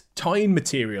what tie-in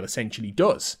material essentially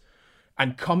does.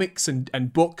 And comics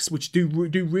and books, which do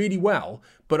really well,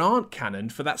 but aren't canon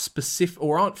for that specific,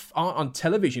 or aren't on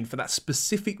television for that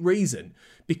specific reason.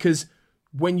 Because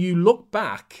when you look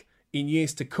back in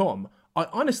years to come, I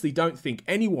honestly don't think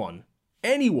anyone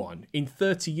in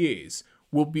 30 years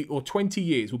or 20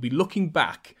 years will be looking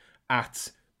back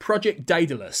at Project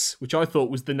Daedalus, which I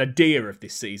thought was the nadir of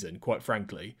this season, quite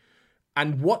frankly,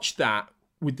 and watch that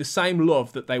with the same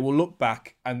love that they will look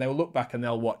back and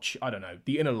they'll watch, I don't know,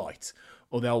 The Inner Light,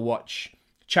 or they'll watch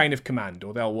Chain of Command,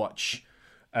 or they'll watch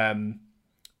In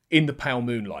the Pale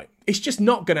Moonlight. It's just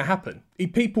not going to happen.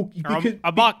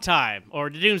 Amok Time, or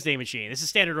The Doomsday Machine. This is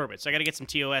Standard Orbit, so I got to get some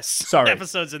TOS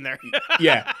episodes in there.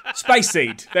 Yeah, Space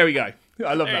Seed. There we go.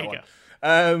 I love that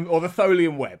one. Or The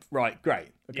Tholian Web. Right, great.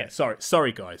 Okay, yeah.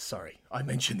 Sorry, guys. Sorry, I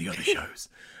mentioned the other shows.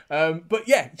 But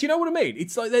yeah, do you know what I mean?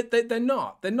 It's like they're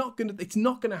not gonna. It's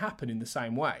not gonna happen in the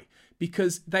same way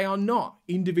because they are not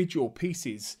individual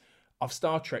pieces of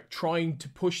Star Trek trying to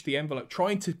push the envelope,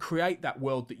 trying to create that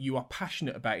world that you are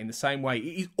passionate about in the same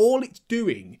way. All it's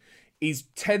doing is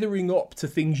tethering up to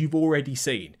things you've already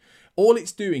seen. All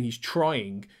it's doing is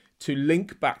trying to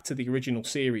link back to the original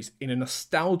series in a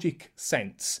nostalgic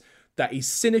sense that is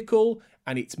cynical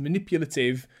and it's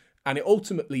manipulative, and it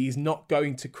ultimately is not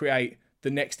going to create the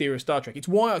next era of Star Trek. It's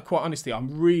why, quite honestly,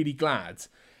 I'm really glad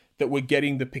that we're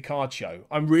getting the Picard show.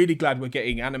 I'm really glad we're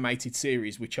getting animated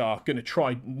series which are going to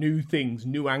try new things,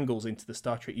 new angles into the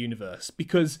Star Trek universe,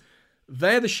 because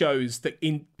they're the shows that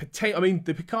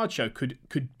the Picard show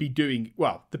could be doing,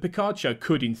 well, the Picard show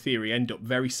could in theory end up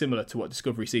very similar to what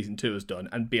Discovery Season 2 has done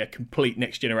and be a complete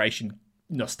next generation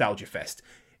nostalgia fest.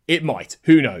 It might,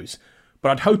 who knows?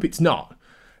 But I'd hope it's not.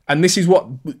 And this is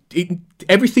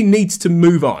everything needs to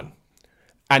move on.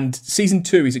 And Season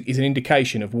 2 is an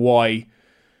indication of why,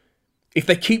 if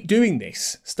they keep doing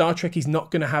this, Star Trek is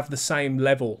not going to have the same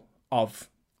level of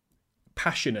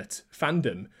passionate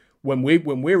fandom when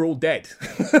we're all dead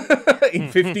in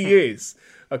 50 years.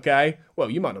 Okay? Well,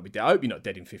 you might not be dead. I hope you're not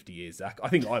dead in 50 years, Zach. I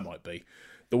think I might be,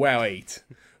 the way I eat.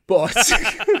 But,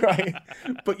 right?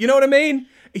 But you know what I mean?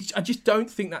 I just don't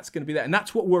think that's going to be there. And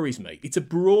that's what worries me. It's a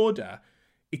broader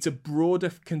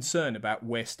concern about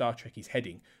where Star Trek is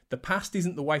heading. The past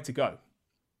isn't the way to go.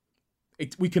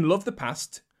 We can love the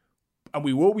past, and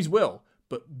we always will,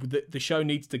 but the show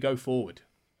needs to go forward.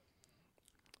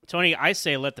 Tony, I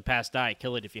say let the past die.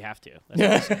 Kill it if you have to.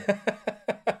 That's what I say.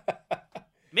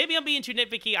 Maybe I'm being too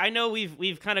nitpicky. I know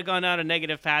we've kind of gone down a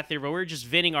negative path here, but we're just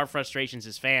venting our frustrations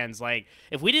as fans. Like,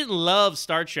 if we didn't love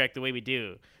Star Trek the way we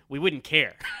do, we wouldn't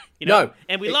care. No.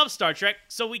 And we love Star Trek,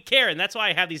 so we care, and that's why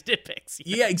I have these nitpicks.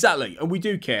 Yeah, exactly. And we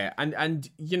do care. And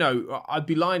I'd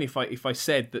be lying if I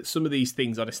said that some of these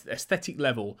things on an aesthetic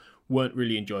level weren't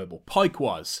really enjoyable. Pike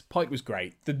was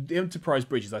great. The Enterprise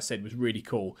bridge, as I said, was really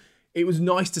cool. It was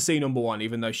nice to see number one,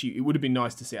 even though it would have been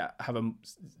nice to see have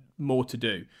more to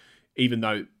do. Even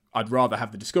though I'd rather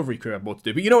have the Discovery crew have more to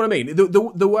do. But you know what I mean?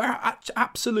 There were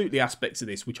absolutely aspects of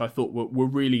this which I thought were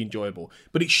really enjoyable.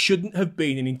 But it shouldn't have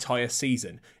been an entire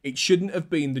season. It shouldn't have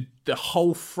been the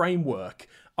whole framework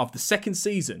of the second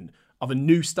season of a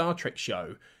new Star Trek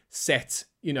show set,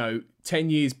 10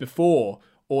 years before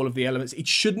all of the elements. It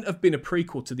shouldn't have been a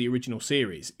prequel to the original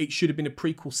series. It should have been a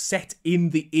prequel set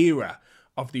in the era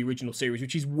of the original series,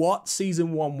 which is what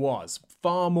season 1 was,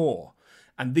 far more.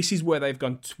 And this is where they've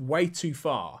gone way too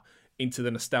far into the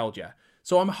nostalgia.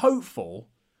 So I'm hopeful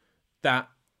that,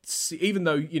 even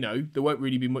though, there won't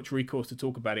really be much recourse to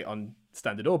talk about it on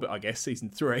Standard Orbit, I guess, season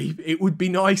 3, it would be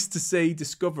nice to see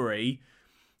Discovery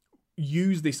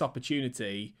use this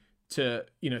opportunity to,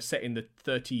 set in the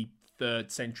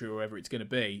 33rd century or whatever it's going to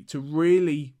be, to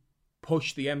really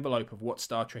push the envelope of what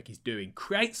Star Trek is doing.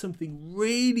 Create something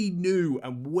really new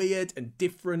and weird and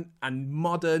different and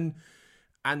modern,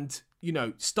 and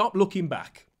stop looking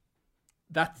back.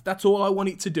 That's all I want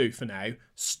it to do for now.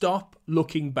 Stop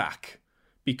looking back,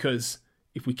 because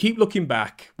if we keep looking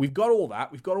back, we've got all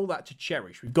that. We've got all that to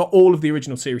cherish. We've got all of the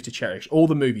original series to cherish, all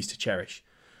the movies to cherish,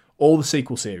 all the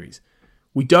sequel series.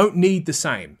 We don't need the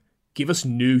same. Give us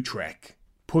new Trek.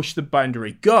 Push the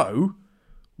boundary. Go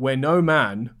where no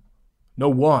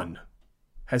one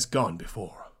has gone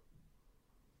before.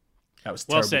 That was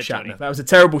terrible, said, Shatner. Tony. That was a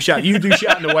terrible Shatner. You do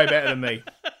Shatner way better than me.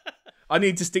 I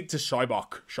need to stick to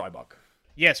Shybok.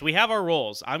 Yes, we have our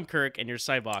roles. I'm Kirk, and you're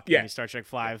Cybok in the Star Trek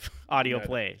 5 audio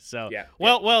play. So,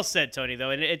 well said, Tony,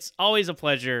 though. And it's always a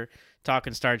pleasure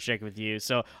talking Star Trek with you.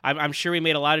 So I'm sure we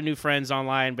made a lot of new friends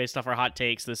online based off our hot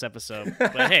takes this episode.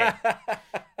 But hey,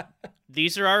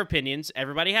 these are our opinions.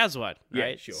 Everybody has one,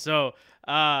 right? Yeah, sure. So,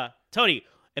 Tony,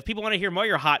 if people want to hear more of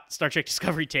your hot Star Trek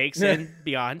Discovery takes and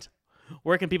beyond,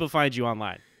 where can people find you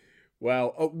online? Well,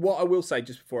 what I will say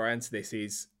just before I answer this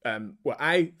is,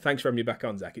 A, thanks for having me back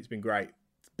on, Zach. It's been great.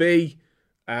 B,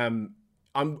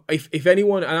 if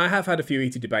anyone, and I have had a few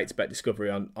heated debates about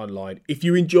Discovery online, if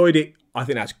you enjoyed it, I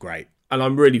think that's great. And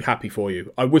I'm really happy for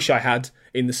you. I wish I had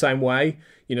in the same way.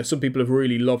 Some people have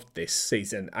really loved this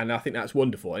season, and I think that's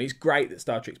wonderful. And it's great that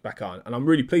Star Trek's back on, and I'm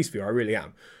really pleased for you. I really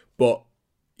am. But,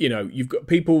 you've got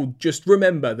people, just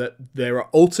remember that there are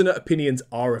alternate opinions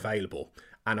are available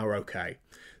and are okay.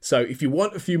 So if you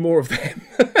want a few more of them,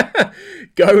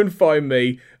 go and find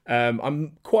me.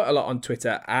 I'm quite a lot on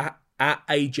Twitter at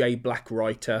AJ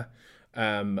Blackwriter,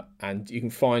 and you can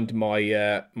find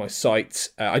my my site.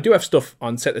 I do have stuff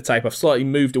on Set the Tape. I've slightly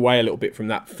moved away a little bit from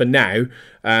that for now,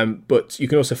 but you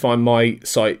can also find my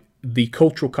site,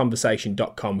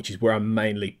 theculturalconversation.com, which is where I'm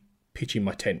mainly pitching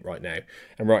my tent right now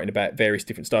and writing about various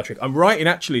different Star Trek. I'm writing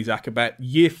actually, Zach, about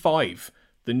Year 5,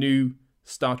 the new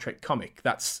Star Trek comic.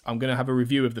 I'm going to have a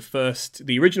review of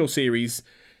the original series,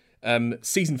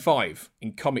 season 5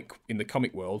 in the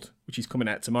comic world, which is coming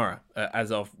out tomorrow as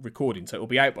of recording. So it will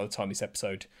be out by the time this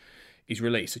episode is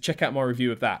released. So check out my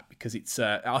review of that, because it's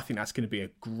I think that's going to be a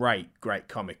great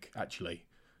comic actually,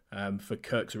 for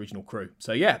Kirk's original crew.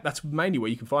 So yeah, that's mainly where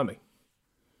you can find me.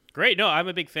 Great. No, I'm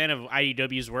a big fan of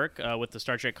IDW's work with the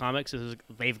Star Trek comics.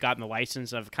 They've gotten the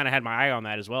license. I've kind of had my eye on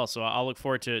that as well. So I'll look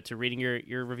forward to reading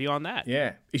your review on that.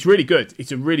 Yeah, it's really good.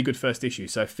 It's a really good first issue.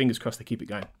 So fingers crossed they keep it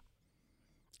going.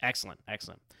 Excellent.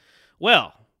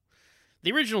 Well,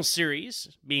 the original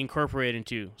series being incorporated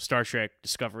into Star Trek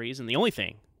Discoveries, and the only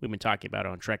thing we've been talking about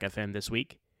on Trek FM this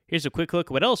week. Here's a quick look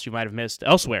at what else you might have missed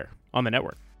elsewhere on the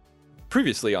network.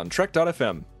 Previously on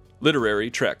Trek.fm,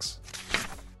 Literary Treks.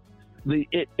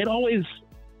 It always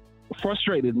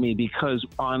frustrated me because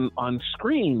on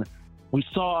screen we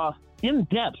saw in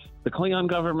depth the Klingon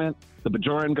government, the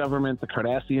Bajoran government, the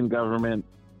Cardassian government,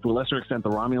 to a lesser extent the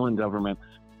Romulan government.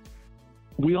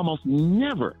 We almost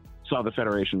never saw the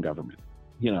Federation government.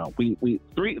 We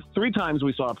three times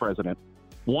we saw a president.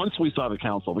 Once we saw the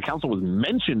council. The council was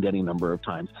mentioned any number of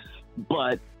times,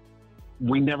 but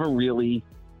we never really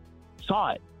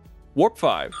saw it. Warp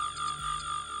 5.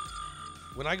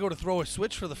 When I go to throw a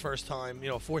switch for the first time,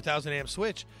 4,000 amp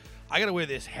switch, I got to wear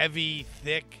this heavy,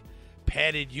 thick,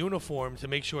 padded uniform to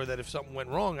make sure that if something went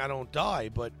wrong, I don't die.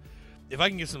 But if I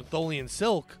can get some Tholian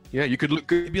silk... Yeah, you could look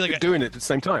good. You'd be like doing it at the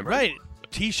same time. Right.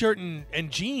 T-shirt and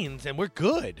jeans, and we're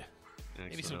good.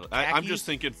 Maybe some I'm just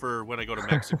thinking for when I go to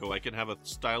Mexico, I can have a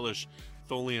stylish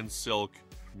Tholian silk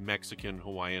Mexican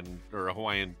Hawaiian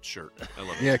shirt. I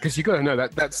love it. Yeah, because you got to know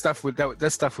that stuff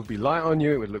would be light on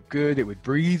you. It would look good. It would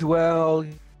breathe well.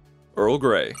 Earl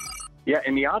Grey. Yeah,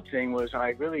 and the odd thing was I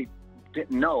really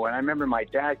didn't know. And I remember my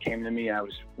dad came to me. I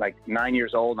was like 9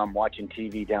 years old. And I'm watching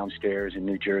TV downstairs in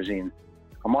New Jersey, and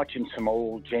I'm watching some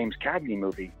old James Cagney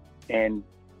movie. And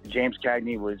James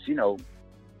Cagney was,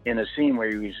 in a scene where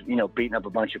he was, beating up a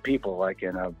bunch of people, like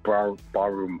in a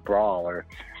barroom brawl.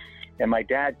 And my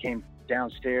dad came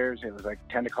downstairs. It was like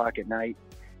 10 o'clock at night,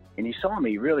 and he saw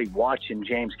me really watching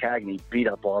James Cagney beat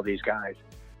up all these guys.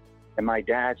 And my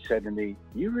dad said to me,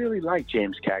 "You really like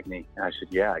James Cagney?" And I said,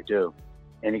 "Yeah, I do."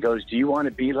 And he goes, "Do you want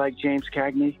to be like James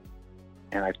Cagney?"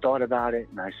 And I thought about it,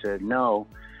 and I said, "No,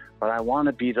 but I want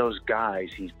to be those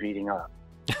guys he's beating up."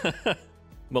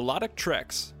 Melodic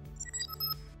Treks.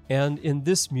 And in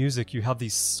this music, you have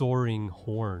these soaring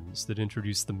horns that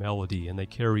introduce the melody, and they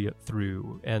carry it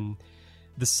through. And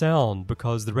the sound,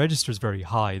 because the register is very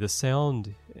high, the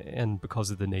sound, and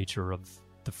because of the nature of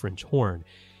the French horn,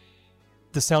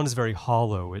 the sound is very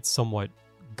hollow. It's somewhat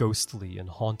ghostly and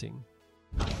haunting.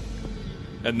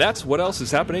 And that's what else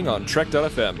is happening on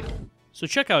Trek.fm. So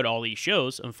check out all these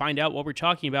shows and find out what we're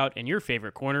talking about in your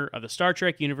favorite corner of the Star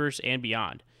Trek universe and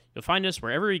beyond. You'll find us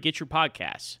wherever you get your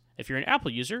podcasts. If you're an Apple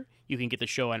user, you can get the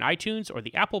show on iTunes or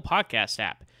the Apple Podcast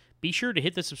app. Be sure to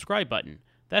hit the subscribe button.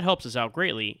 That helps us out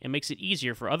greatly and makes it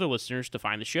easier for other listeners to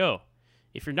find the show.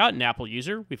 If you're not an Apple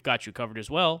user, we've got you covered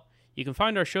as well. You can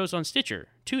find our shows on Stitcher,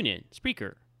 TuneIn,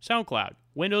 Spreaker, SoundCloud,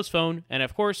 Windows Phone, and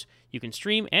of course, you can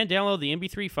stream and download the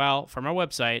MP3 file from our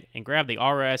website and grab the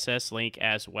RSS link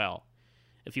as well.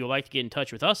 If you would like to get in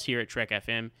touch with us here at Trek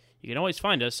FM, you can always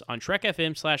find us on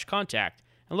trekfm/contact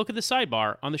and look at the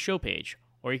sidebar on the show page,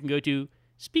 or you can go to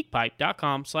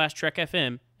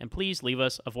speakpipe.com/trekfm and please leave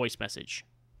us a voice message.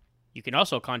 You can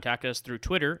also contact us through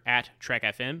Twitter at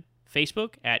TrekFM,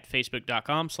 Facebook at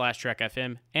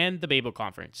facebook.com/TrekFM, and the Babel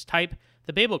Conference. Type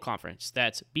the Babel Conference,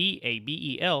 that's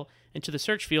BABEL, into the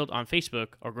search field on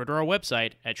Facebook, or go to our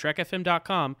website at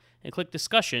trekfm.com and click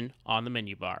Discussion on the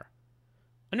menu bar.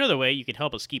 Another way you can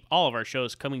help us keep all of our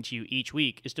shows coming to you each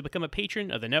week is to become a patron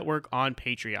of the network on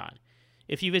Patreon.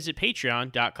 If you visit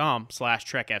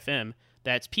patreon.com/TrekFM,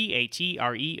 that's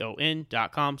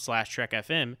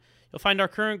patreon.com/TrekFM, you'll find our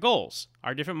current goals,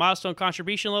 our different milestone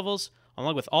contribution levels,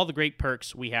 along with all the great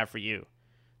perks we have for you.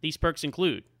 These perks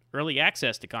include early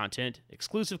access to content,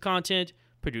 exclusive content,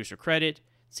 producer credit,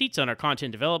 seats on our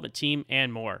content development team,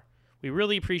 and more. We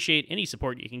really appreciate any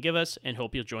support you can give us and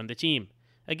hope you'll join the team.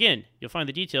 Again, you'll find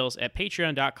the details at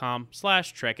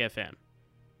patreon.com/TrekFM.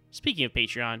 Speaking of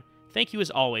Patreon, thank you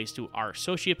as always to our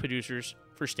associate producers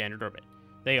for Standard Orbit.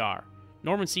 They are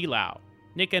Norman C. Lau,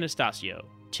 Nick Anastasio,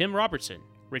 Tim Robertson,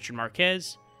 Richard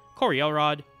Marquez, Corey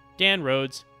Elrod, Dan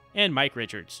Rhodes, and Mike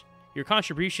Richards. Your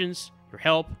contributions, your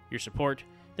help, your support,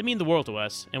 they mean the world to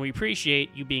us, and we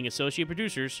appreciate you being associate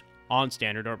producers on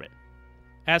Standard Orbit.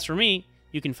 As for me,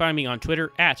 you can find me on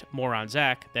Twitter at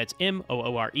MoronZach, that's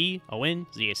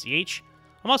MOOREONZACH.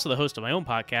 I'm also the host of my own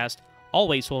podcast,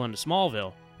 Always Holding to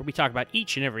Smallville, where we talk about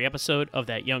each and every episode of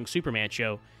that young Superman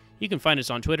show. You can find us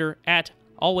on Twitter at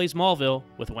AlwaysMallville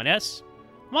with one S.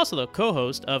 I'm also the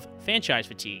co-host of Franchise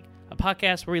Fatigue, a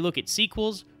podcast where we look at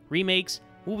sequels, remakes,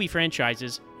 movie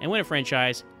franchises, and when a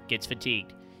franchise gets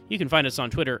fatigued. You can find us on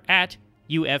Twitter at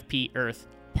UFP Earth,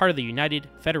 part of the United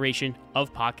Federation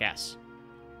of Podcasts.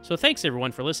 So thanks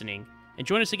everyone for listening, and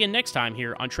join us again next time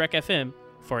here on Trek FM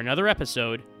for another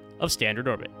episode of Standard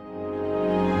Orbit.